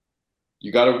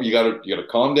 You gotta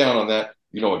calm down on that.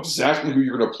 You know exactly who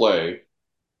you're going to play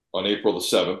on April the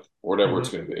 7th or whatever it's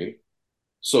going to be.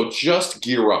 So just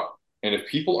gear up. And if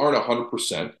people aren't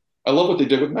 100%, I love what they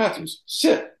did with Matthews.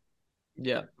 Sit.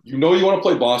 Yeah. You know you want to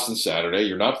play Boston Saturday.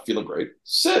 You're not feeling great.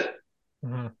 Sit.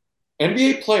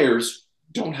 NBA players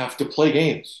don't have to play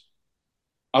games.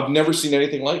 I've never seen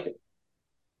anything like it.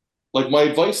 Like, my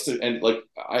advice to, and like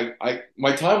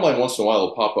my timeline once in a while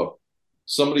will pop up.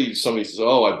 Somebody says,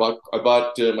 "Oh, I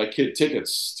bought my kid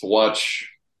tickets to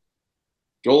watch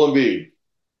Joel Embiid,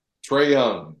 Trae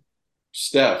Young,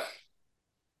 Steph."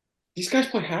 These guys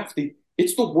play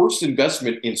it's the worst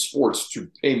investment in sports to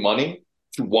pay money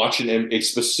to watch a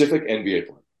specific NBA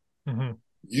player.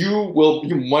 You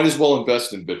might as well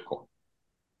invest in Bitcoin.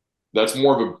 That's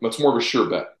more of a sure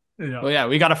bet. Yeah. Well, yeah,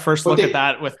 we got a first look at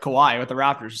that with Kawhi with the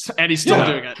Raptors, and he's still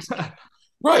doing it.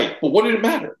 Right, but what did it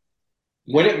matter?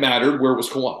 When it mattered, where was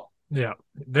Kawhi? Yeah,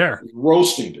 there. He was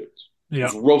roasting dudes. Yeah,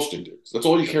 he was roasting dudes. That's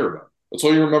all you care about. That's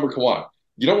all you remember Kawhi.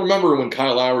 You don't remember when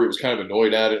Kyle Lowry was kind of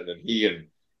annoyed at it, and then he and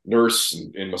Nurse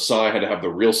and Masai had to have the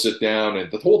real sit down,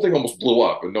 and the whole thing almost blew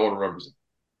up, and no one remembers it.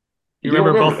 You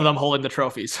remember both of them holding the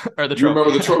trophies or the trophy. You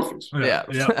remember the trophies?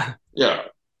 Yeah.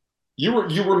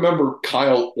 You remember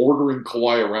Kyle ordering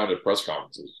Kawhi around at press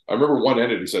conferences. I remember one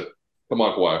ended, he said, "Come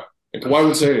on, Kawhi," and Kawhi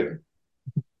wouldn't say anything.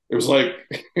 It was like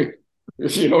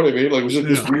You know what I mean? Like, it was just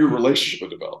this weird relationship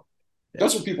that developed.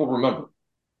 That's what people remember.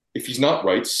 If he's not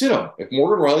right, sit him. If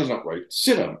Morgan Riley's not right,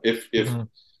 sit him.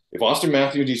 If Austin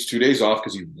Matthews needs 2 days off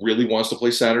because he really wants to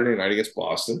play Saturday night against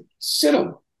Boston, sit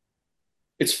him.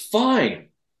 It's fine.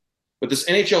 But this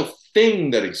NHL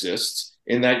thing that exists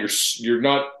in that you're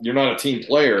not a team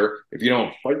player if you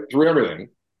don't fight through everything.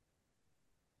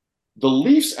 The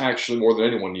Leafs actually, more than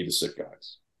anyone, need to sit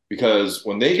guys. Because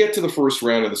when they get to the first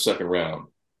round and the second round,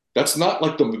 that's not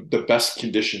like the best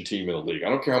conditioned team in the league. I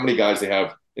don't care how many guys they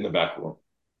have in the back room.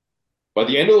 By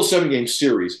the end of those 7-game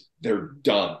series, they're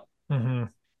done. Mm-hmm.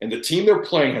 And the team they're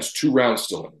playing has 2 rounds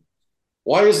still in.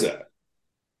 Why is that?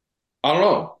 I don't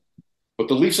know. But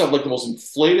the Leafs have like the most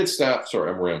inflated staff. Sorry,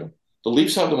 I'm rambling. The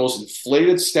Leafs have the most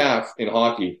inflated staff in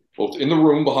hockey, both in the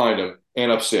room behind them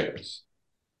and upstairs.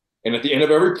 And at the end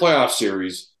of every playoff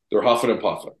series, they're huffing and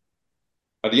puffing.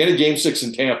 At the end of Game 6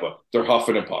 in Tampa, they're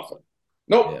huffing and puffing.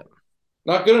 Nope,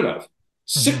 not good enough.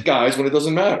 Sit guys when it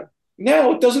doesn't matter.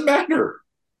 Now it doesn't matter.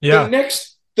 Yeah. The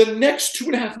next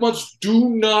 2.5 months do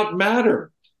not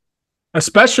matter.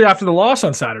 Especially after the loss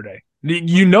on Saturday.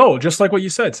 You know, just like what you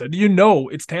said, you know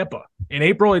it's Tampa. In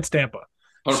April, it's Tampa.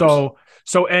 100%.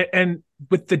 So and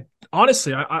with the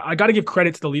honestly, I got to give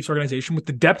credit to the Leafs organization with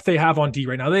the depth they have on D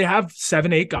right now. They have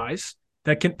 7-8 guys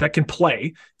that can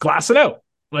play, glass it out,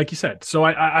 like you said. So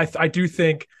I do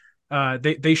think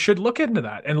they should look into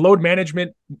that. And load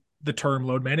management, the term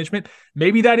load management,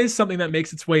 maybe that is something that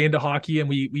makes its way into hockey, and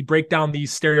we break down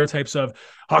these stereotypes of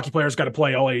hockey players got to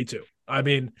play all 82. I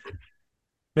mean,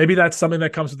 maybe that's something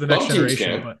that comes with the next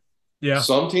generation. But yeah,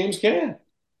 some teams can.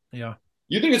 Yeah.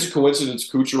 You think it's a coincidence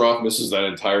Kucherov misses that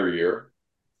entire year?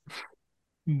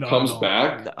 Comes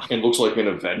back and looks like an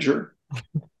Avenger?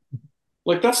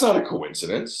 Like, that's not a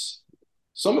coincidence.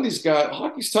 Some of these guys,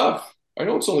 hockey's tough. I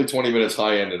know it's only 20 minutes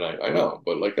high end tonight. I know,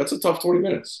 but like, that's a tough 20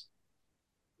 minutes.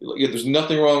 Yeah, there's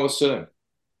nothing wrong with sitting.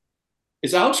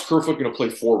 Is Alex Kerfoot going to play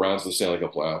 4 rounds of the Stanley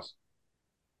Cup playoffs?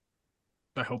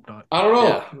 I hope not. I don't know.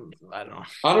 Yeah,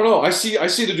 I don't know. I see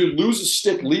the dude lose his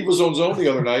stick, leave his own zone the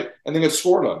other night, and then get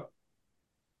scored on.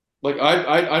 Like,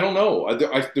 I don't know.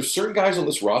 There's certain guys on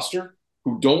this roster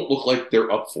who don't look like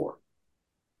they're up for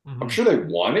it. I'm sure they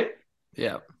want it.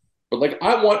 Yeah. But like,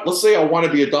 let's say I want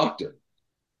to be a doctor.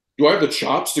 Do I have the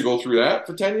chops to go through that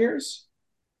for 10 years?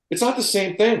 It's not the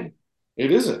same thing.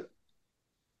 It isn't.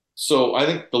 So I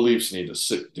think the Leafs need to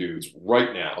sit dudes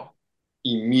right now,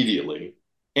 immediately.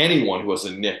 Anyone who has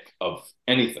a nick of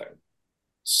anything,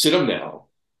 sit them now,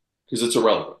 because it's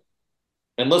irrelevant.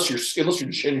 Unless you're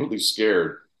genuinely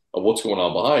scared of what's going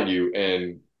on behind you,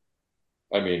 and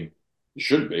I mean, you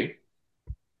shouldn't be,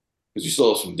 because you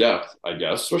still have some depth, I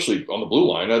guess, especially on the blue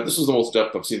line. This is the most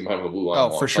depth I've seen them have on the blue line.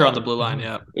 Oh, for sure, on the blue line,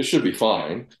 yeah. It should be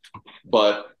fine,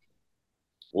 but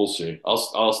we'll see.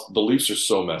 The Leafs are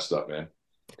so messed up, man,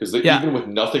 because even with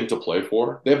nothing to play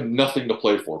for, they have nothing to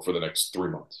play for the next 3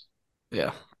 months.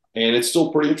 Yeah. And it's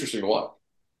still pretty interesting to watch.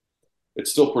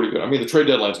 It's still pretty good. I mean, the trade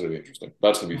deadline's going to be interesting.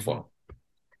 That's going to be fun.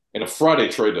 And a Friday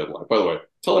trade deadline. By the way,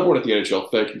 tell everyone at the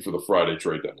NHL, thank you for the Friday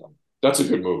trade deadline. That's a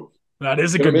good move. That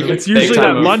is a good move. It's usually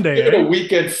that Monday. Give it a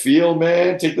weekend feel,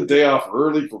 man. Take the day off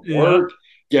early from work.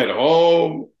 Get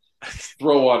home.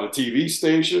 Throw on a TV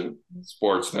station.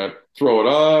 Sportsnet. Throw it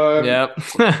on. Yep.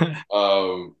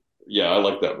 Yeah, I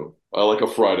like that move. I like a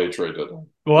Friday trade deadline.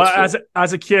 Well,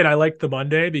 as a kid, I liked the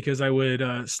Monday because I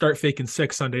would start faking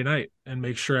sick Sunday night and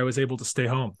make sure I was able to stay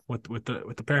home with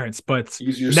the parents. But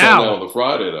easier now on the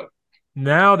Friday though.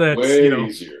 Now that's way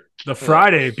easier. The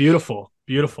Friday, beautiful.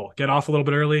 Get off a little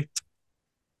bit early.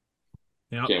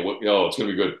 Yeah. It's gonna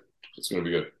be good. It's gonna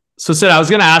be good. So Sid, I was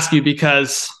gonna ask you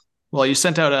because you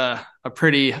sent out a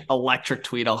pretty electric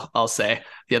tweet, I'll say,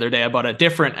 the other day about a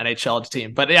different NHL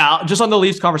team. But yeah, just on the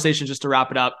Leafs conversation, just to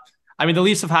wrap it up. I mean, the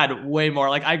Leafs have had way more.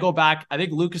 Like, I go back, I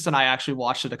think Lucas and I actually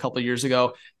watched it a couple of years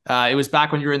ago. It was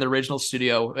back when you were in the original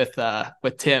studio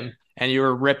with Tim, and you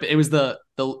were ripping. It was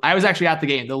I was actually at the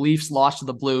game. The Leafs lost to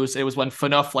the Blues. It was when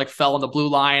Phaneuf fell on the blue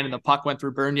line and the puck went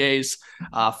through Bernier's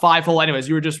 5-hole. Anyways,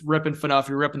 you were just ripping Phaneuf.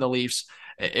 You were ripping the Leafs.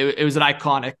 It was an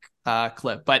iconic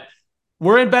clip, but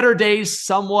we're in better days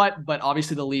somewhat, but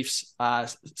obviously the Leafs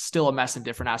still a mess in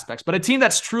different aspects. But a team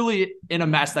that's truly in a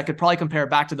mess that could probably compare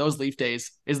back to those Leaf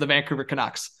days is the Vancouver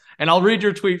Canucks. And I'll read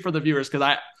your tweet for the viewers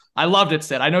because I loved it,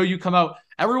 Sid. I know you come out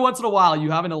every once in a while. You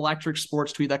have an electric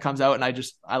sports tweet that comes out, and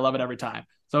I love it every time.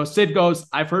 So Sid goes,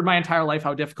 I've heard my entire life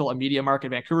how difficult a media market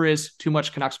Vancouver is. Too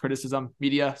much Canucks criticism,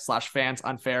 media/fans,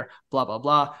 unfair, blah, blah,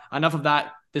 blah. Enough of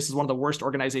that. This is one of the worst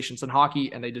organizations in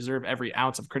hockey, and they deserve every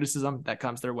ounce of criticism that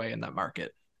comes their way in that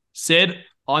market. Sid,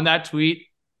 on that tweet,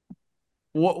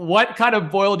 what kind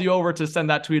of boiled you over to send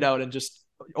that tweet out and just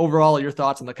overall, your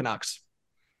thoughts on the Canucks?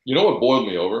 You know what boiled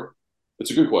me over?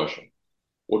 It's a good question.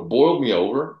 What boiled me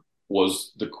over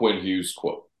was the Quinn Hughes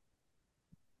quote.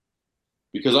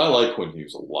 Because I like Quinn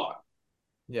Hughes a lot.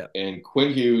 Yeah. And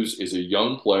Quinn Hughes is a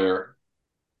young player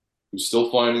who's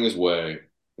still finding his way,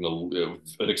 an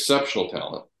exceptional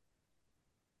talent.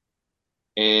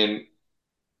 And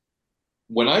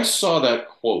when I saw that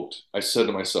quote, I said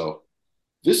to myself,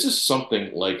 this is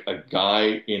something like a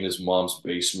guy in his mom's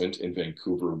basement in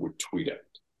Vancouver would tweet at.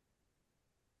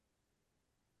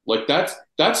 Like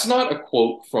that's not a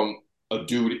quote from a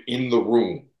dude in the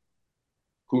room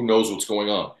who knows what's going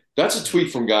on. That's a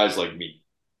tweet from guys like me.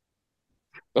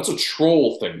 That's a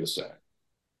troll thing to say.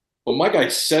 But my guy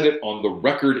said it on the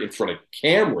record in front of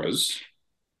cameras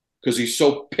because he's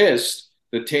so pissed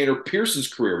that Tanner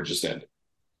Pearson's career just ended.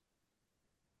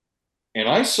 And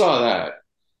I saw that,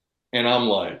 and I'm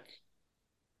like,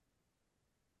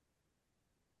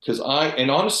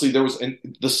 and honestly, and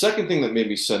the second thing that made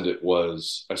me send it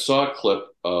was I saw a clip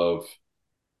of,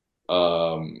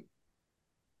 it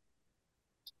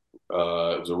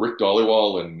was a Rick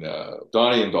Dollywall and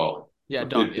Donnie and Dolly. Yeah,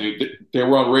 Donnie. They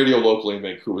were on radio locally in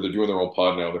Vancouver. They're doing their own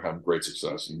pod now. They're having great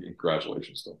success, and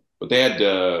congratulations to them. But they had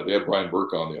Brian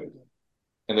Burke on the other day,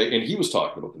 and he was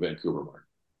talking about the Vancouver market.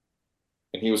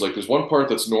 And he was like, "There's one part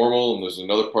that's normal, and there's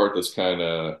another part that's kind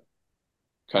of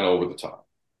over the top."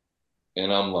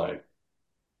 And I'm like,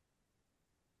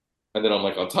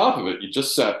 on top of it, you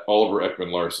just sat Oliver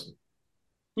Ekman-Larsson,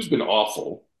 who's been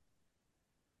awful,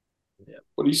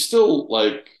 but he's still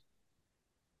like,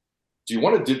 do you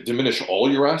want to diminish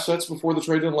all your assets before the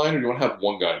trade deadline, or do you want to have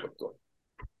one guy flip going?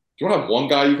 Do you want to have one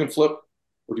guy you can flip,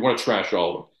 or do you want to trash all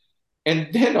of them?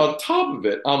 And then on top of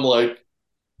it, I'm like,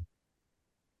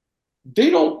 they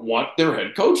don't want their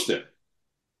head coach there.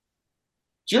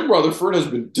 Jim Rutherford has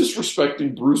been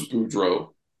disrespecting Bruce Boudreau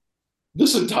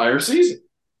this entire season.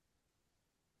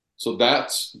 So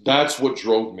that's what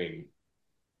drove me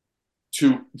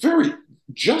to very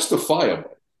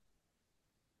justifiably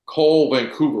call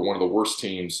Vancouver one of the worst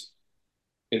teams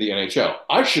in the NHL.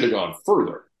 I should have gone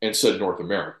further and said North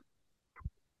America.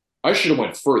 I should have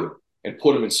went further and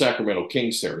put them in Sacramento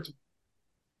Kings territory.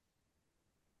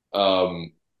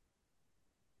 And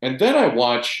then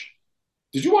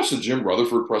did you watch the Jim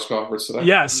Rutherford press conference today?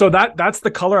 Yeah, so that's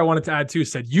the color I wanted to add too.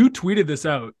 Said you tweeted this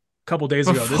out a couple days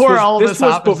ago. Before this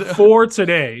was before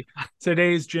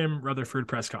today's Jim Rutherford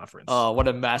press conference. Oh, what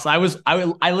a mess! I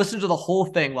listened to the whole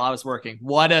thing while I was working.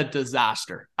 What a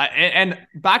disaster! And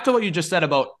back to what you just said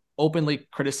about openly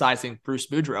criticizing Bruce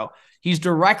Boudreau. He's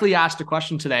directly asked a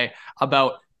question today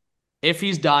about if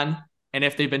he's done and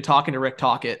if they've been talking to Rick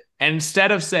Tocchet. And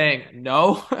instead of saying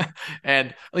no,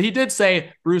 and he did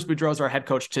say Bruce Boudreau's our head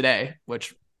coach today,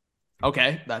 which,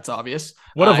 okay, that's obvious.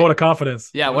 What a vote of confidence.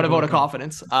 Yeah, what a vote of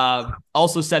confidence.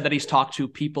 Also said that he's talked to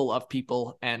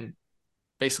people and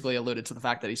basically alluded to the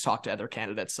fact that he's talked to other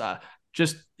candidates.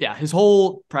 His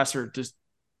whole presser just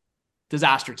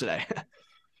disaster today.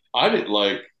 I didn't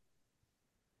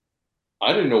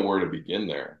know where to begin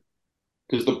there.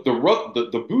 Because the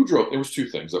Boudreau, there was two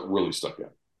things that really stuck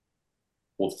out.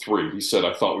 Well, three. He said,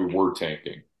 "I thought we were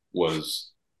tanking,"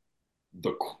 was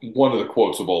one of the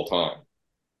quotes of all time.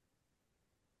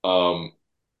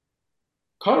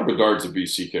 Connor Bedard's a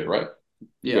BC kid, right?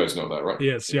 You guys know that, right?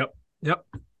 Yes. Yep.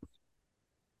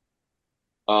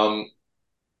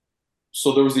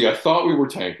 So there was the "I thought we were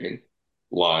tanking"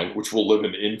 line, which will live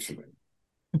in infamy.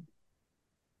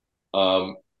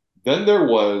 Then there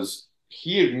was,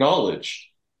 he acknowledged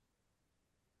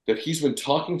that he's been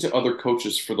talking to other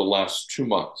coaches for the last 2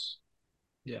 months.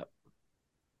 Yeah.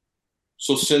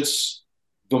 So since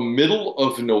the middle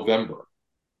of November,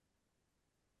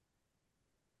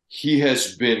 he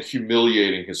has been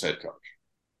humiliating his head coach.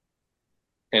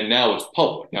 And now it's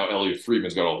public. Now Elliot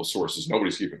Friedman's got all the sources.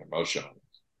 Nobody's keeping their mouth shut.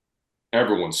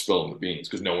 Everyone's spilling the beans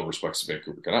because no one respects the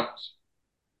Vancouver Canucks.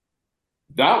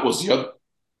 That was the other,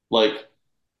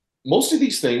 most of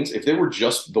these things, if they were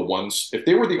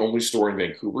the only story in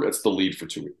Vancouver, it's the lead for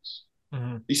 2 weeks.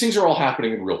 Mm-hmm. These things are all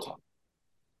happening in real time.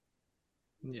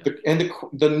 Yeah.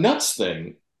 The nuts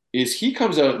thing is he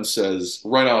comes out and says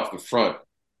right off the front,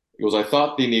 he goes, I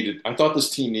thought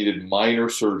this team needed minor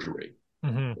surgery,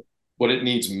 but it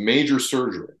needs major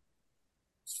surgery.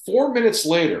 4 minutes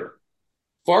later,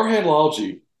 Farhan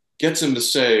Lalji gets him to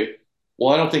say,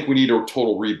 well, I don't think we need a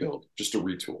total rebuild, just a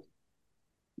retool.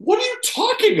 What are you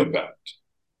talking about?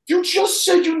 You just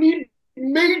said you need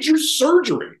major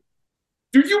surgery.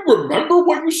 Do you remember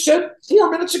what you said 4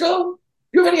 minutes ago?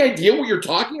 Do you have any idea what you're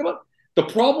talking about?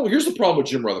 Here's the problem with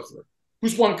Jim Rutherford,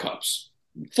 who's won cups.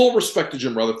 Full respect to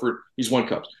Jim Rutherford, he's won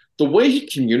cups. the way he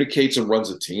communicates and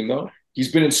runs a team, though,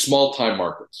 he's been in small-time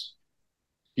markets.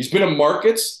 He's been in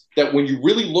markets that when you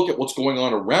really look at what's going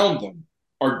on around them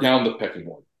are down the pecking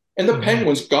order. And the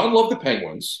Penguins, God love the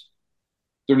Penguins.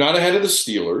 They're not ahead of the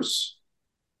Steelers.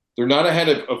 They're not ahead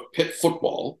of Pitt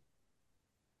football.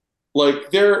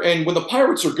 And when the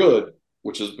Pirates are good,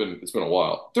 which it's been a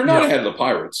while, they're not ahead of the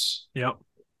Pirates. Yep.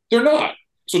 They're not.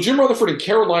 So Jim Rutherford in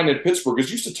Carolina and Pittsburgh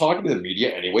is used to talking to the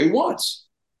media any way he wants.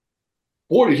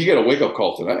 Boy, did he get a wake-up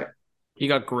call today. He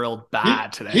got grilled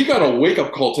bad today. He got a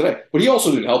wake-up call today, but he also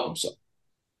didn't help himself.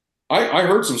 I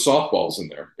heard some softballs in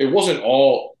there. It was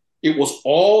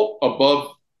all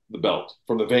above the belt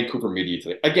from the Vancouver media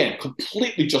today. Again,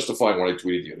 completely justified what I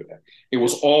tweeted the other day. It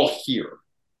was all here.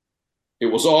 There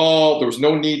was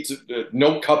no need to,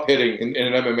 no cup hitting in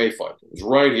an MMA fight. It was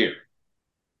right here.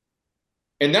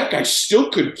 And that guy still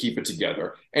couldn't keep it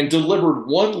together and delivered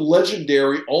one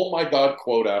legendary, oh my God,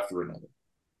 quote after another.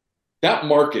 That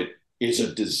market is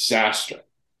a disaster.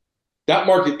 That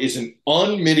market is an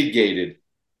unmitigated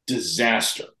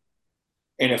disaster.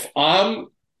 And if I'm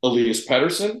Elias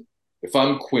Pettersson, if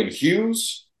I'm Quinn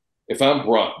Hughes, if I'm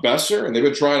Brock Besser, and they've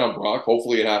been trying on Brock,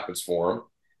 hopefully it happens for him.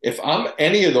 If I'm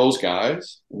any of those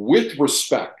guys, with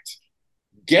respect,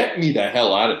 get me the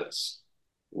hell out of this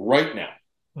right now.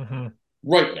 Mm-hmm.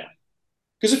 Right now.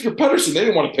 Because if you're Pettersson, they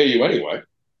didn't want to pay you anyway.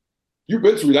 You've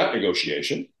been through that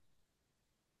negotiation.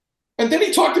 And then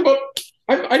he talked about,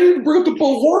 I didn't even bring up the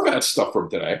Bo Horvat stuff from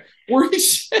today, where he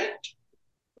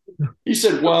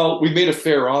said, well, we made a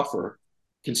fair offer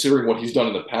considering what he's done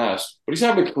in the past, but he's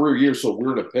having a career year, so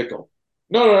we're in a pickle.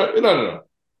 No.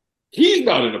 He's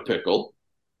not in a pickle.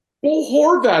 Bo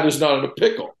Horvat is not in a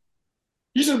pickle.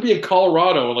 He's going to be in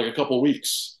Colorado in like a couple of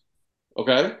weeks.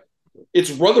 Okay?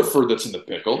 It's Rutherford that's in the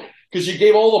pickle because you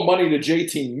gave all the money to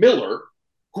JT Miller,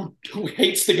 who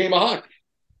hates the game of hockey,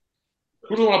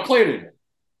 who doesn't want to play it anymore.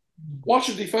 Watch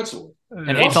him defensively.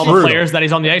 And hates all the players that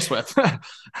he's on the ice with.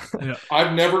 Yeah.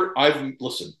 I've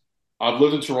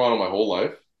lived in Toronto my whole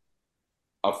life.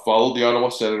 I've followed the Ottawa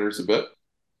Senators a bit.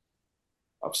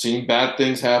 I've seen bad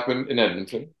things happen in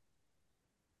Edmonton.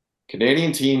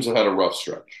 Canadian teams have had a rough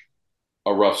stretch.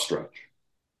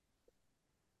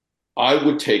 I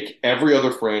would take every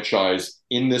other franchise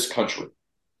in this country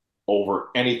over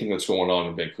anything that's going on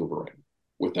in Vancouver right now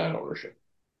with that ownership.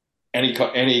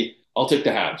 I'll take the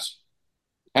Habs.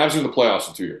 Habs are in the playoffs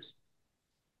in 2 years.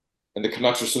 And the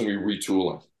Canucks are soon to be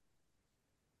retooling.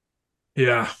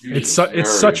 Yeah, it's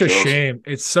such a shame.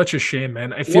 It's such a shame,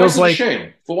 man. It feels like a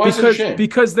shame. But why is it a shame?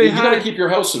 Because you got to keep your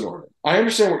house in order. I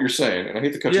understand what you're saying, and I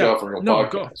hate to cut you off on your own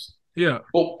podcast. Go. Yeah,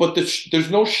 but there's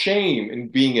no shame in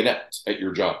being inept at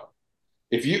your job.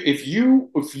 If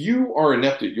you are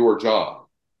inept at your job,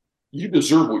 you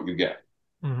deserve what you get.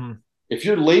 Mm-hmm. If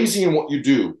you're lazy in what you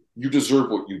do, you deserve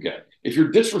what you get. If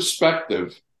you're disrespectful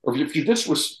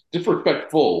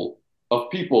of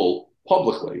people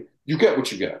publicly, you get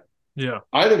what you get. Yeah.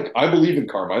 I believe in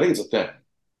karma. I think it's a thing.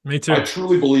 Me too. I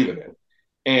truly believe in it.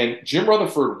 And Jim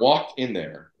Rutherford walked in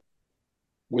there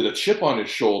with a chip on his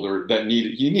shoulder that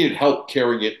he needed help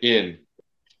carrying it in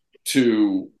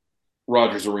to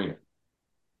Rogers Arena.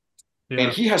 Yeah.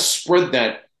 And he has spread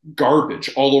that garbage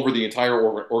all over the entire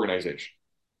organization.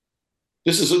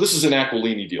 This is an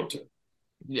Aquilini deal too.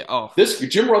 Yeah. Oh. This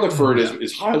Jim Rutherford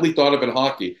is highly thought of in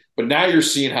hockey, but now you're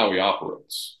seeing how he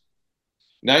operates.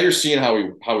 Now you're seeing how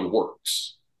he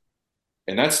works.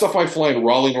 And that stuff might fly in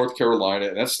Raleigh, North Carolina,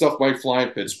 and that stuff might fly in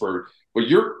Pittsburgh. But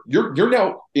you're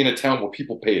now in a town where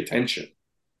people pay attention.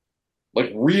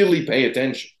 Like really pay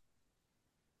attention.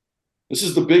 This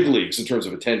is the big leagues in terms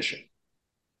of attention.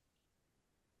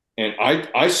 And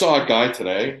I saw a guy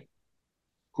today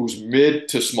who's mid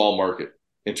to small market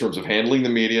in terms of handling the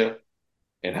media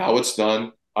and how it's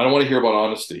done. I don't want to hear about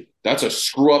honesty. That's a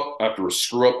screw up after a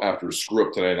screw up after a screw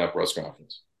up today in that press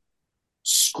conference.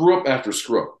 Screw up after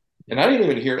screw up. And I didn't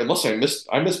even hear, unless I missed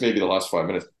maybe the last 5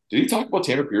 minutes. Did he talk about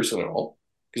Tanner Pearson at all?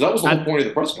 Because that was the whole point of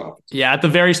the press conference. Yeah, at the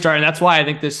very start. And that's why I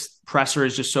think this presser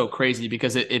is just so crazy,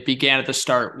 because it began at the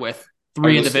start with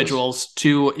three individuals,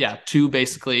 two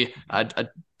basically a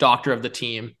doctor of the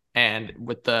team and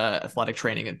with the athletic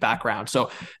training and background. So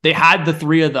they had the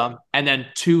three of them and then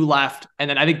two left. And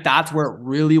then I think that's where it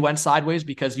really went sideways,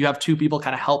 because you have two people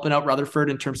kind of helping out Rutherford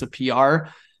in terms of PR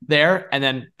there. And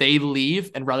then they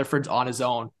leave and Rutherford's on his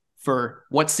own for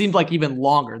what seemed like even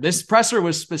longer. This presser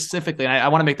was specifically, and I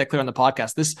want to make that clear on the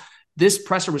podcast, this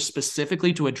presser was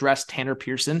specifically to address Tanner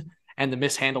Pearson and the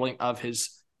mishandling of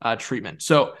his treatment.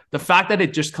 So the fact that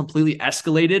it just completely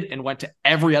escalated and went to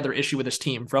every other issue with this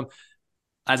team, from,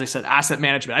 as I said, asset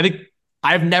management. I think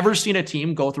I've never seen a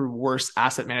team go through worse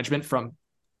asset management from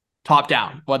top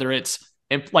down, whether it's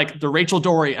like the Rachel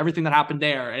Dory, everything that happened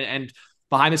there, and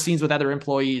behind the scenes with other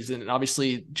employees, and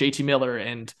obviously JT Miller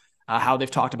and how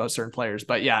they've talked about certain players.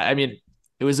 But yeah, I mean,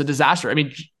 it was a disaster. I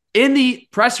mean, in the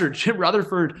presser, Jim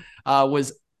Rutherford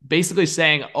was basically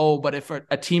saying, "Oh, but if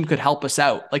a team could help us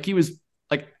out," like he was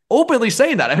like openly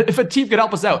saying that if a team could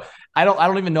help us out, I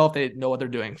don't even know if they know what they're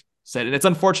doing. Said, and it's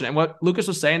unfortunate. And what Lucas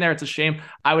was saying there, it's a shame.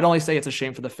 I would only say it's a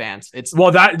shame for the fans. That's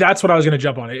what I was going to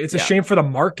jump on. It's a shame for the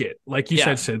market, like you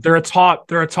said, Sid. They're a top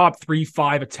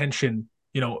 3-5 attention,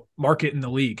 market in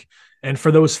the league, and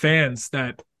for those fans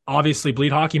that obviously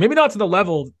bleed hockey, maybe not to the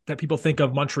level that people think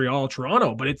of Montreal,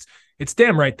 Toronto, but it's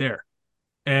damn right there.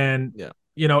 And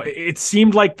it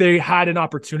seemed like they had an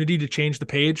opportunity to change the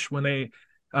page when they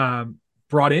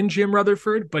brought in Jim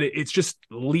Rutherford, but it's just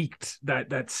leaked.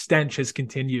 That stench has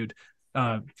continued,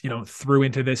 through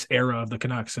into this era of the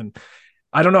Canucks. And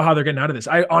I don't know how they're getting out of this.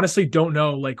 I honestly don't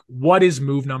know, like, what is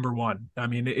move number one? I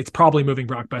mean, it's probably moving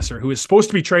Brock Besser, who is supposed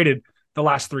to be traded the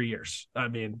last 3 years. I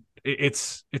mean,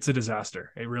 it's a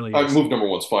disaster. It really is. Move number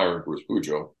one's firing Bruce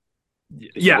Boudreau. Yeah,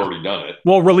 you've already done it.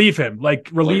 Well, relieve him.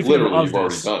 Relieve him literally, of you've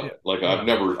already this. done it. Like I've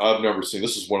never seen.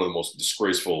 This is one of the most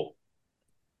disgraceful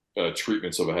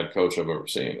treatments of a head coach I've ever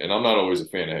seen. And I'm not always a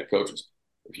fan of head coaches.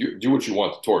 If you do what you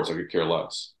want to Torts, I could care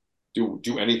less. Do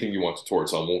anything you want to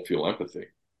Torts, I won't feel empathy.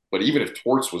 But even if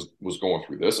Torts was going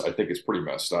through this, I think it's pretty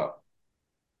messed up.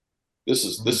 This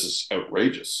is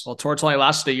outrageous. Well, Torts only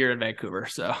lasted a year in Vancouver,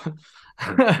 so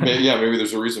maybe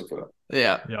there's a reason for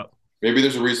that. Yeah. Maybe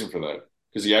there's a reason for that.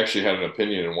 Because he actually had an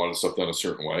opinion and wanted stuff done a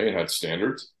certain way and had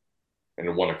standards and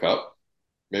had won a cup.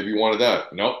 Maybe he wanted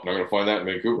that. Nope, not going to find that in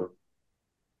Vancouver.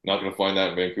 Not going to find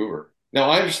that in Vancouver.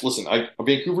 Now,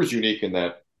 Vancouver's unique in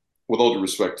that, with all due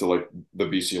respect to like the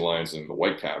BC Lions and the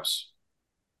Whitecaps,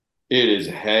 it is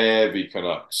heavy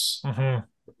Canucks. Mm-hmm.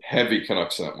 Heavy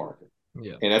Canucks in that market.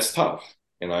 Yeah. And that's tough.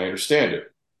 And I understand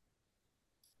it.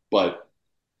 But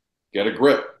get a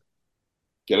grip.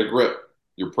 Get a grip.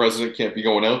 Your president can't be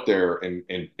going out there and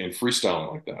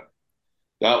freestyling like that.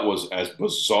 That was as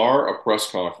bizarre a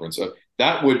press conference.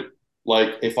 That would,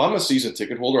 like, if I'm a season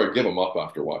ticket holder, I'd give him up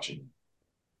after watching.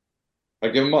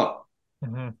 I'd give him up.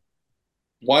 Mm-hmm.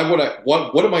 Why would I?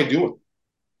 What am I doing?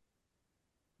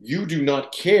 You do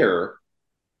not care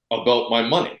about my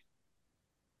money.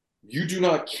 You do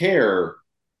not care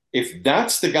if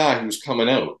that's the guy who's coming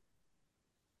out.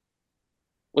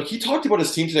 Like, he talked about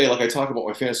his team today like I talk about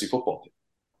my fantasy football team.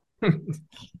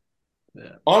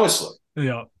 Yeah. Honestly.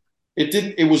 Yeah.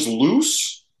 It was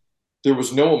loose. There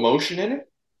was no emotion in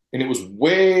it. And it was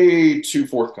way too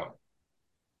forthcoming.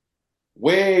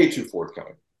 Way too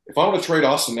forthcoming. If I want to trade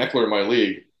Austin Eckler in my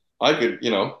league, I could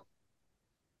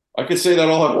say that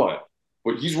all I want.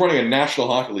 But he's running a National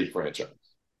Hockey League franchise.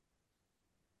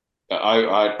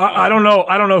 I don't know.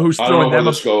 I don't know who's throwing them.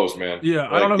 This goes, man. Yeah,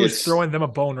 I don't know who's throwing them a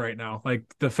bone right now. Like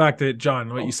the fact that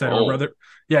John, what you said, our brother,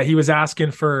 he was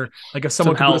asking for like if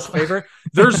someone could do us a favor.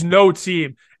 There's no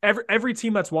team. Every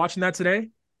team that's watching that today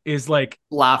is like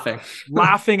laughing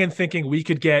and thinking we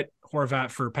could get Horvat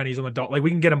for pennies on the dollar. Like we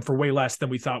can get him for way less than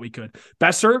we thought we could.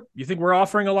 Besser, you think we're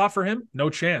offering a lot for him? No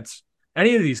chance.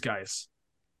 Any of these guys.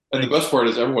 And the best part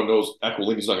is everyone knows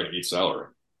Aquilini's not going to eat salary.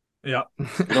 Yeah.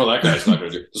 That guy's not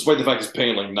going to do. Despite the fact he's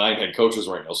paying like 9 head coaches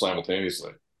right now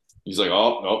simultaneously. He's like,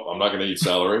 oh, nope, I'm not going to eat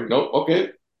salary. Nope, okay.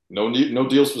 No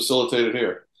deals facilitated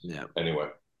here. Yeah. Anyway,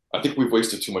 I think we've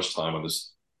wasted too much time on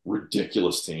this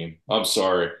ridiculous team. I'm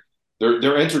sorry.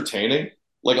 They're entertaining.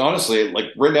 Like, honestly, like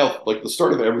right now, like the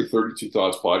start of every 32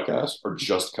 Thoughts podcast are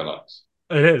just Canucks.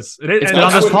 It is. It's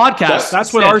on this podcast.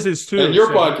 That's what ours is too. And your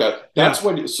podcast. That's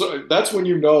when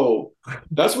you know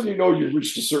you've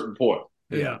reached a certain point.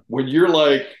 Yeah. When you're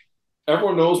like,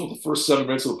 everyone knows what the first 7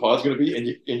 minutes of the pod is going to be,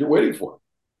 and you're waiting for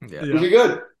it. Yeah. It's going to be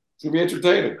good. It's going to be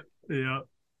entertaining. Yeah.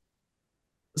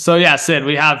 So yeah, Sid,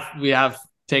 we have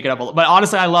taken up a little, but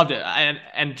honestly, I loved it,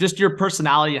 and just your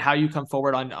personality and how you come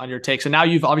forward on your takes. And now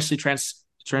you've obviously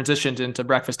transitioned into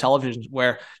breakfast television,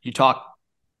 where you talk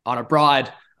on a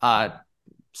broad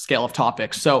scale of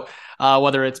topics. So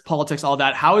whether it's politics, all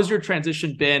that, how has your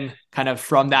transition been kind of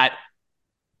from that,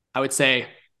 I would say,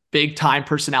 big time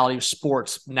personality of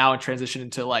sports now in transition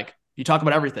into like, you talk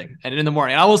about everything and in the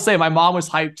morning. And I will say my mom was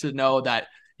hyped to know that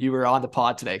you were on the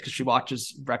pod today because she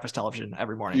watches breakfast television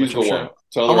every morning. She's the one.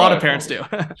 A lot of parents do.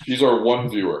 She's our one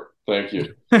viewer. Thank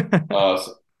you.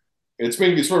 It's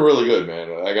been really good,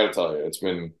 man. I got to tell you, it's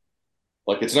been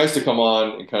like, it's nice to come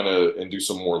on and kind of and do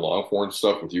some more long form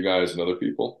stuff with you guys and other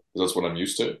people, because that's what I'm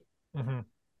used to. Mm-hmm.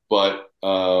 But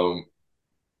I'm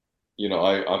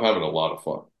having a lot of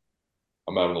fun.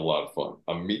 I'm having a lot of fun.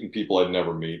 I'm meeting people I'd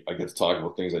never meet. I get to talk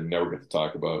about things I'd never get to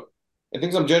talk about. and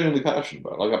things I'm genuinely passionate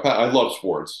about. Like I love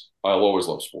sports. I'll always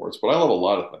love sports, but I love a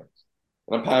lot of things,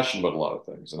 and I'm passionate about a lot of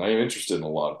things, and I am interested in a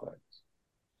lot of things.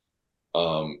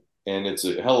 And it's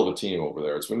a hell of a team over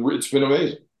there. It's been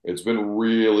amazing. It's been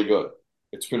really good.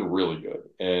 It's been really good.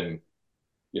 And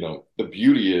the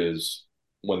beauty is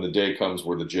when the day comes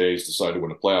where the Jays decide to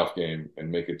win a playoff game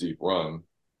and make a deep run,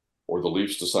 or the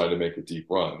Leafs decide to make a deep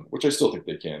run, which I still think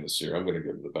they can this year. I'm going to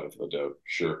give them the benefit of the doubt.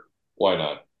 Sure, why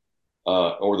not?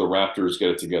 Or the Raptors get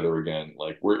it together again.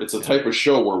 Like it's a type of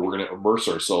show where we're going to immerse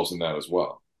ourselves in that as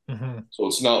well. Mm-hmm. So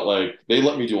it's not like they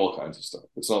let me do all kinds of stuff.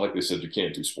 It's not like they said you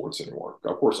can't do sports anymore.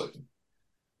 Of course I can.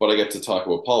 But I get to talk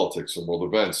about politics and world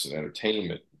events and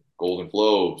entertainment, Golden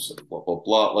Globes, and blah, blah,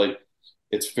 blah. Like,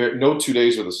 it's fair. No 2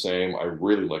 days are the same. I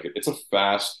really like it. It's a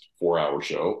fast 4-hour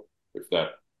show, if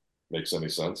that makes any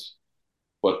sense.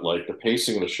 But like the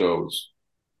pacing of the show is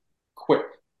quick.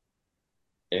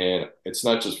 And it's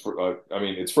not just for,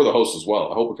 it's for the host as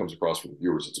well. I hope it comes across for the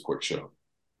viewers. It's a quick show.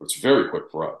 But it's very quick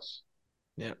for us.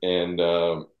 Yeah. And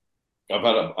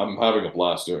I'm having a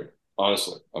blast doing it.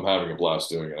 Honestly, I'm having a blast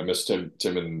doing it. I miss Tim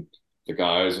and the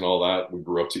guys and all that. We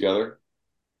grew up together.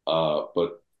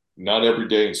 But not every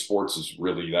day in sports is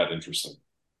really that interesting,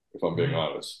 if I'm being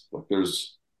honest. Like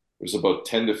there's about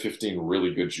 10 to 15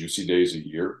 really good juicy days a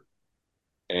year.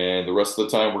 And the rest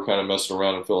of the time we're kind of messing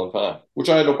around and filling time, which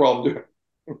I had no problem doing.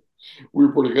 We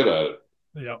were pretty good at it.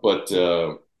 Yeah. But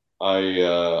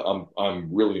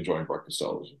I'm really enjoying breakfast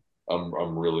television.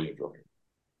 I'm really enjoying it.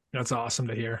 That's awesome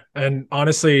to hear. And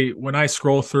honestly, when I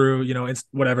scroll through,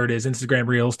 whatever it is, Instagram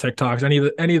Reels, TikToks,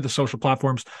 any of the social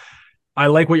platforms, I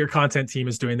like what your content team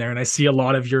is doing there. And I see a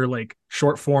lot of your like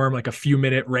short form, like a few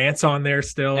minute rants on there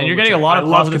still. And you're getting a lot of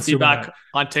positive feedback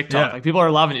on TikTok. Yeah. Like people are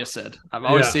loving you, Sid. I'm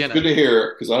always seeing it. Good to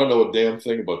hear, because I don't know a damn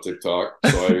thing about TikTok.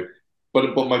 So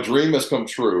but my dream has come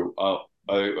true.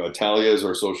 Talia is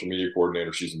our social media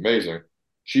coordinator. She's amazing.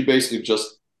 She basically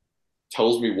just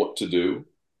tells me what to do,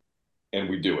 and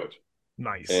we do it.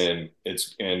 Nice. And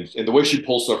the way she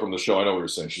pulls stuff from the show, I know what you're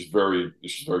saying. She's very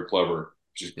clever.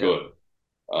 She's good.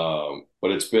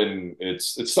 But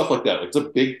it's stuff like that. Like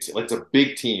it's a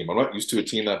big team. I'm not used to a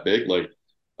team that big. Like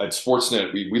at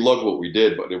Sportsnet, we loved what we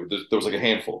did, but there was like a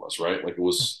handful of us, right? Like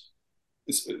we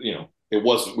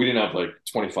didn't have like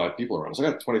 25 people around us. I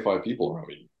got 25 people around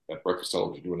me at breakfast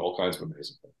television doing all kinds of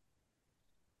amazing things.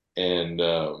 And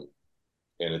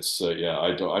it's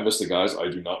I miss the guys. I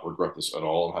do not regret this at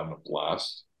all. I'm having a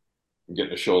blast. I'm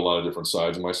getting to show a lot of different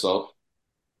sides of myself.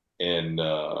 And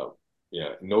no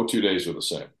 2 days are the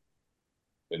same.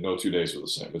 And no 2 days are the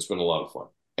same. It's been a lot of fun.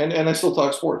 And I still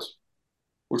talk sports,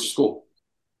 which is cool.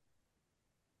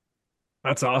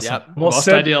 That's awesome. Yep. Well, Most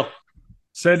ideal.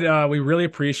 Sid, we really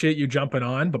appreciate you jumping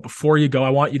on. But before you go, I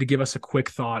want you to give us a quick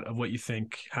thought of what you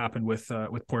think happened with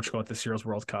Portugal at this year's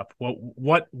World Cup.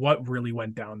 What really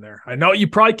went down there? I know you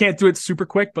probably can't do it super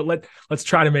quick, but let's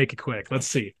try to make it quick. Let's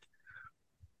see.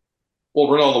 Well,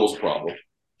 Ronaldo was a problem.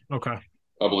 Okay.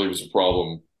 I believe it was a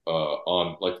problem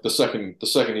on like the second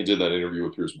he did that interview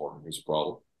with Piers Morgan, it was a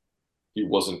problem. He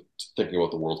wasn't thinking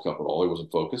about the World Cup at all. He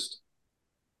wasn't focused.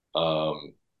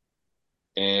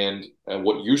 And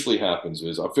what usually happens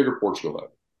is I figure Portugal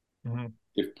out. Mm-hmm.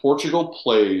 If Portugal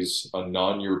plays a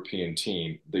non-European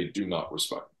team, they do not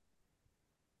respect it.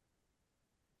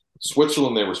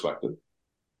 Switzerland, they respect it.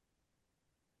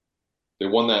 They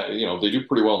won that, they do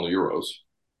pretty well in the Euros.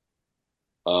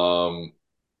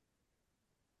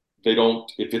 They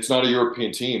don't, if it's not a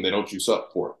European team, they don't juice up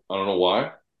for it. I don't know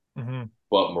why. Mm-hmm.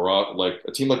 But Morocco, like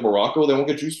a team like Morocco, they won't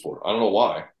get juiced for it. I don't know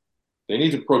why. They need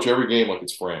to approach every game like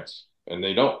it's France, and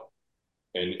they don't.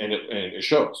 And it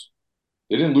shows.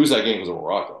 They didn't lose that game because of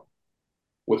Morocco.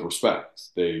 With respect,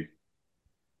 they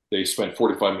spent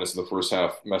 45 minutes in the first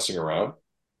half messing around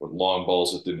with long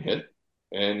balls that didn't hit,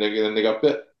 and then they got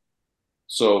bit.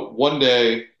 So one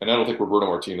day, and I don't think Roberto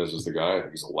Martinez is the guy. I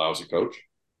think he's a lousy coach.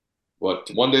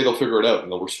 But one day they'll figure it out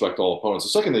and they'll respect all opponents.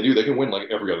 The second they do, they can win like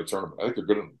every other tournament. I think they're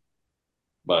good at them.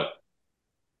 But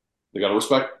they got to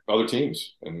respect other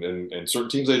teams. And certain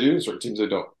teams they do, and certain teams they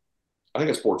don't. I think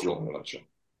that's Portugal in a nutshell.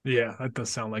 Yeah, that does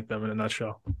sound like them in a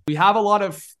nutshell. We have a lot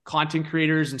of content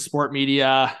creators and sport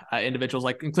media individuals,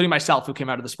 like including myself, who came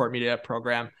out of the sport media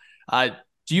program.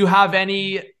 Do you have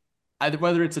any,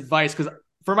 whether it's advice? Because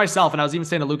for myself, and I was even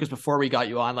saying to Lucas before we got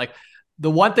you on, like the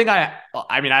one thing I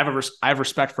have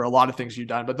respect for a lot of things you've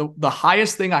done, but the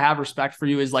highest thing I have respect for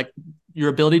you is like your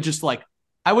ability, just like,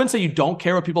 I wouldn't say you don't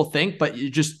care what people think, but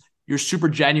you're super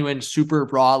genuine, super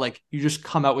raw. Like you just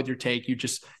come out with your take. You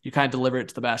kind of deliver it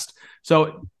to the best.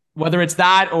 So whether it's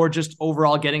that or just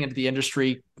overall getting into the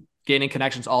industry, gaining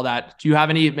connections, all that. Do you have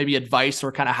any maybe advice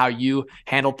or kind of how you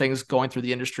handle things going through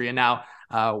the industry and now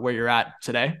where you're at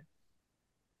today?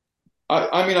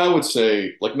 I mean, I would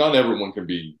say like not everyone can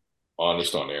be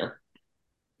honest on air.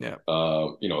 Yeah.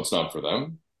 It's not for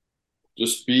them.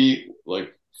 Just be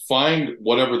like, find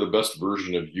whatever the best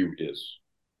version of you is.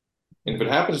 And if it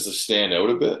happens to stand out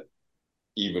a bit,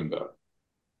 even better.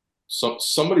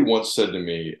 Somebody once said to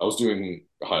me, I was doing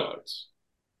highlights.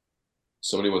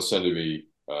 Somebody once said to me,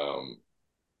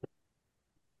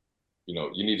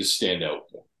 you need to stand out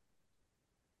more.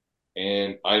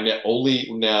 And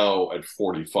only now at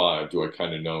 45 do I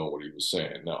kind of know what he was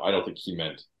saying. Now, I don't think he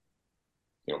meant,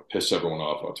 piss everyone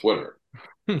off on Twitter.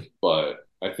 But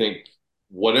I think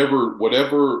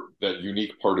whatever that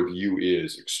unique part of you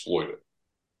is, exploit it.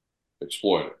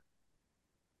 Exploit it.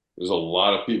 There's a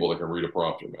lot of people that can read a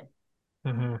prompter, man.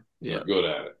 Mm-hmm. They're good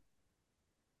at it.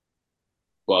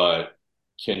 But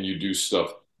can you do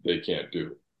stuff they can't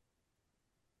do?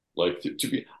 Like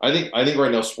I think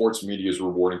right now sports media is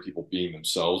rewarding people being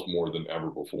themselves more than ever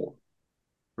before.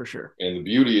 For sure. And the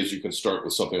beauty is you can start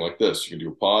with something like this. You can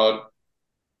do a pod.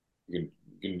 You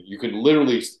can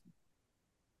literally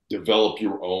develop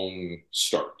your own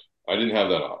start. I didn't have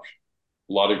that option.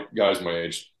 A lot of guys my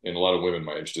age and a lot of women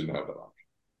my age didn't have that option.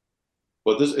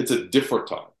 But it's a different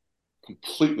time,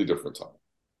 completely different time.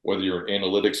 Whether you're an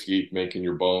analytics geek making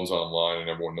your bones online and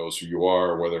everyone knows who you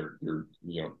are, or whether you're,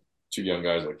 two young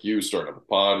guys like you starting up a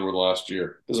pod over the last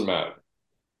year, doesn't matter.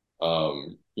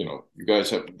 You guys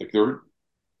have like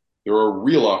there are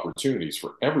real opportunities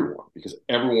for everyone because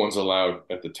everyone's allowed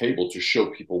at the table to show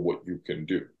people what you can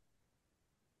do.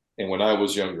 And when I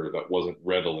was younger, that wasn't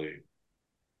readily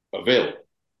available.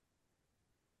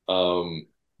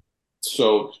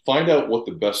 So find out what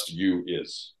the best you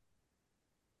is.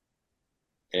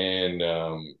 And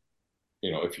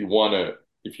if you want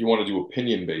to do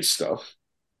opinion-based stuff,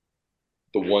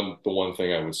 the one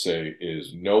thing I would say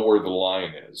is know where the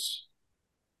line is.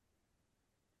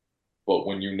 But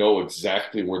when you know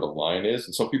exactly where the line is,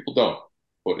 and some people don't,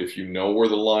 but if you know where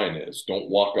the line is, don't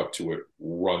walk up to it,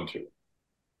 run to it.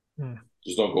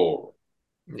 Just don't go over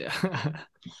it. Yeah.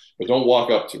 But don't walk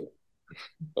up to it.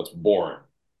 That's boring.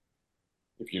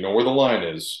 If you know where the line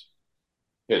is,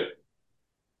 hit it.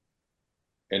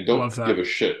 And don't give a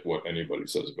shit what anybody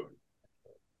says about it.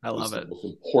 I love it. It's the most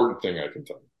important thing I can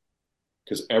tell you.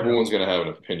 Because everyone's going to have an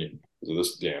opinion because of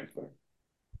this damn thing.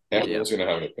 Everyone's going to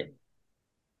have an opinion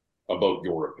about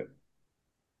your opinion.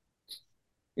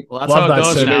 Well, that's how it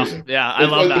goes now. Amazing. Yeah, I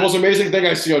love that. The most amazing thing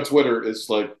I see on Twitter is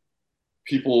like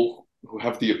people who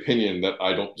have the opinion that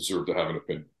I don't deserve to have an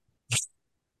opinion.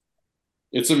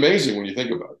 It's amazing when you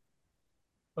think about it.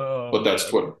 But that's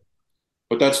Twitter.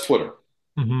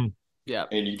 Mm-hmm. Yeah.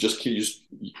 And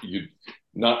you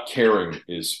not caring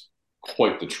is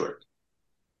quite the trick.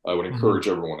 I would encourage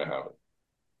everyone to have it.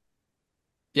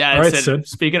 Yeah, All right, Sid. I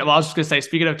was just gonna say,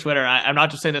 speaking of Twitter, I'm not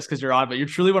just saying this because you're on, but you're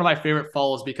truly one of my favorite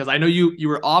follows because I know you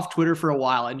were off Twitter for a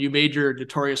while and you made your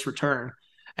notorious return.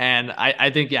 And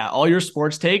I think, all your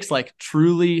sports takes, like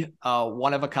truly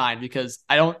one of a kind because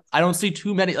I don't see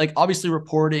too many, like obviously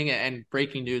reporting and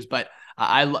breaking news, but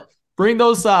bring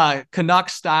those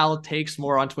Canucks style takes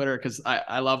more on Twitter because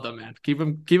I love them, man. Keep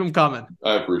them coming.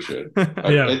 I appreciate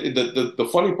it. The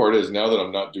funny part is now that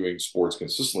I'm not doing sports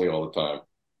consistently all the time,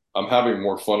 I'm having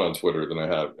more fun on Twitter than I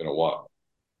have in a while.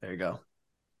 There you go.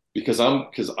 Because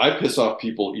I piss off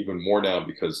people even more now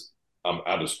because I'm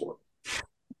out of sport.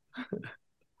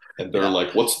 And they're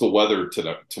like, what's the weather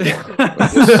tomorrow?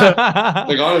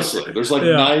 Like, honestly, there's like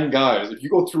 9 guys. If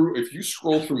you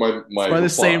scroll through my the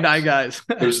same 9 guys.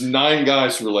 There's 9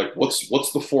 guys who are like, what's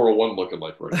the 401 looking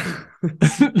like right now?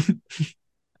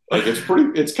 Like,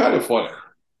 it's kind of funny.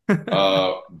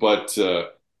 But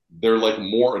they're like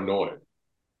more annoyed,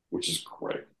 which is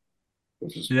great.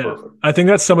 Which is perfect. I think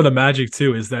that's some of the magic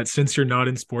too, is that since you're not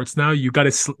in sports now, you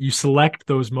select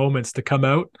those moments to come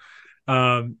out,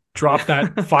 drop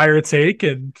that fire take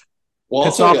and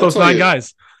piss off those 9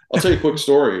 guys. I'll tell you a quick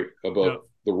story about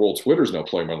the role Twitter's now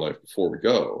playing in my life before we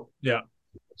go. Yeah.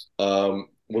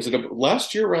 Was it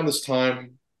last year around this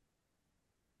time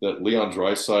that Leon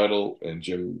Draisaitl and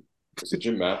Jim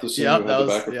Matheson had the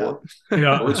back and forth?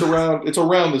 Yeah. Or it's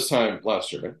around this time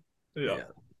last year, right? Yeah.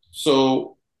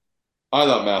 So I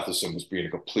thought Matheson was being a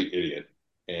complete idiot.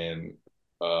 And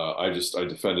I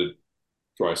defended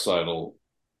Draisaitl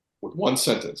with one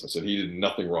sentence. I said he did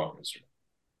nothing wrong yesterday.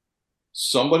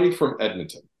 Somebody from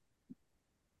Edmonton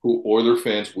who Oiler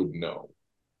fans would know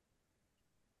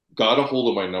got a hold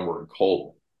of my number and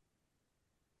called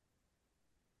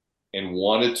me and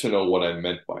wanted to know what I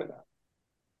meant by that.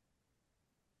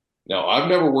 Now, I've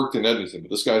never worked in Edmonton,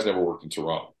 but this guy's never worked in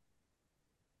Toronto.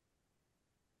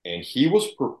 And he was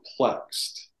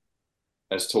perplexed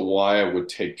as to why I would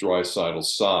take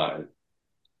Draisaitl's side,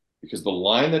 because the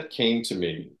line that came to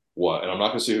me was, and I'm not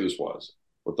going to say who this was,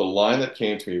 but the line that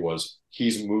came to me was,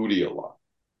 he's moody a lot.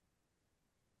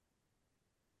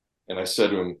 And I said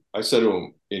to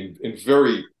him in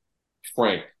very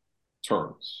frank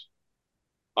terms,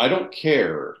 I don't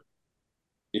care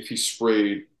if he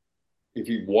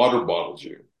water bottled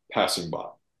you passing by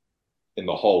in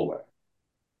the hallway.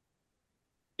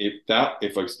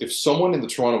 If someone in the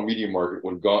Toronto media market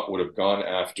would have gone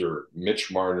after Mitch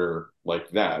Marner like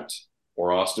that,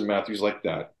 or Austin Matthews like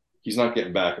that, he's not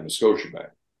getting back in the Scotiabank,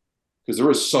 because there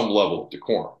is some level of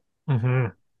decorum. Mm-hmm.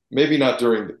 Maybe not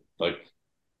during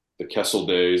the Kessel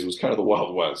days. It was kind of the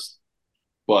Wild West,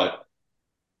 but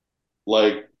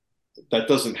like that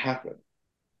doesn't happen.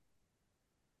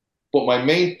 But my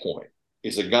main point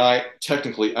is a guy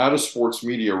technically out of sports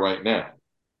media right now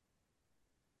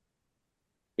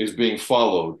is being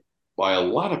followed by a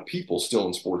lot of people still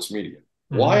in sports media.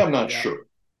 Why? I'm not sure.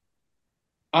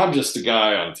 I'm just a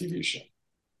guy on a TV show.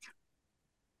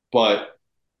 But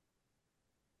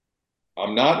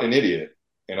I'm not an idiot,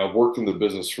 and I've worked in the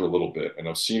business for a little bit, and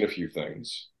I've seen a few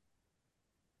things.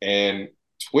 And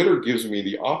Twitter gives me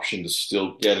the option to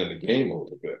still get in the game a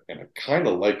little bit, and I kind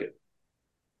of like it.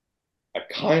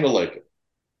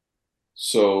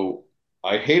 So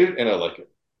I hate it and I like it.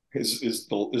 Is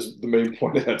the main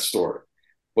point of that story.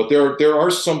 But there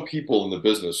are some people in the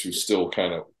business who still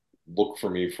kind of look for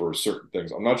me for certain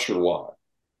things. I'm not sure why.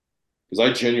 Because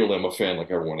I genuinely am a fan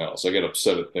like everyone else. I get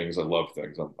upset at things. I love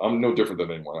things. I'm no different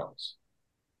than anyone else.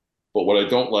 But what I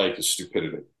don't like is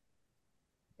stupidity.